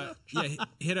 So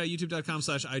hit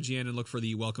youtube.com/IGN and look for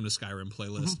the Welcome to Skyrim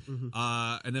playlist.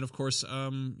 And then of course,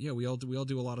 we all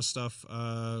do a lot of stuff.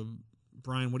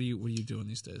 Brian, what are you doing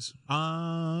these days?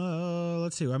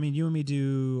 Let's see. I mean, you and me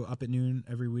do Up at Noon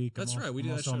every week. That's right. We do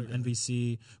that also on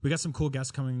NVC. We got some cool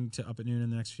guests coming to Up at Noon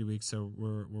in the next few weeks, so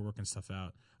we're working stuff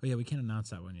out. Oh yeah, we can't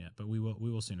announce that one yet, but we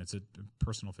will soon. It's a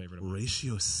personal favorite of mine.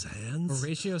 Horatio Sands.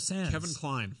 Horatio Sands. Kevin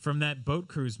Kline from that boat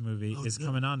cruise movie is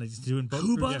coming on. He's doing boat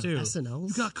Cuba cruise too. SNL.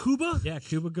 You got Cuba? Yeah,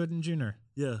 Cuba Gooding Jr.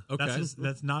 Yeah. Okay.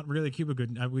 That's not really Cuba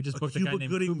Gooding. We just booked a guy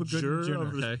named Cuba Gooding Jr.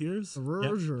 Of his peers?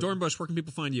 Dornbush, where can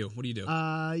people find you? What do you do?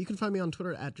 You can find me on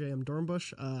Twitter at JM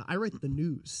Dornbush. I write the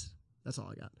news. That's all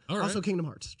I got. All right. Also, Kingdom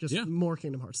Hearts. Just more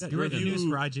Kingdom Hearts. You write the news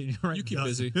for IGN. You keep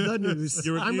busy. The news.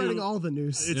 Your I'm review- writing all the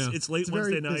news. It's late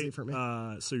very Wednesday busy night, for me.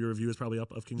 so your review is probably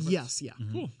up of Kingdom Hearts? Yes, yeah.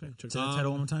 Cool. Okay, check Say that the out.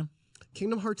 title one more time.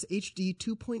 Kingdom Hearts HD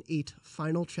 2.8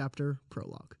 Final Chapter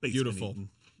Prologue. Based Beautiful. in Eden.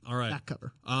 All right. Back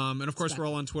cover. And of course, we're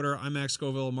all on Twitter. I'm Max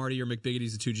Scoville. Marty, you're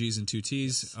McBiggity's, the 2 G's and 2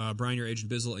 T's. Brian, you're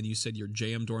Agent Bizzle, and you said you're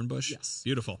JM Dornbush. Yes.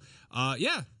 Beautiful.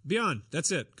 Yeah, Beyond.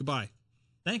 That's it. Goodbye.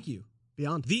 Thank you.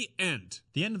 Beyond. The end.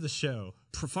 The end of the show.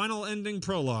 Final ending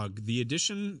prologue. The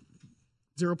edition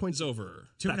 0.0. is over.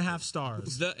 2.5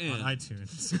 stars The end. on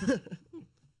iTunes.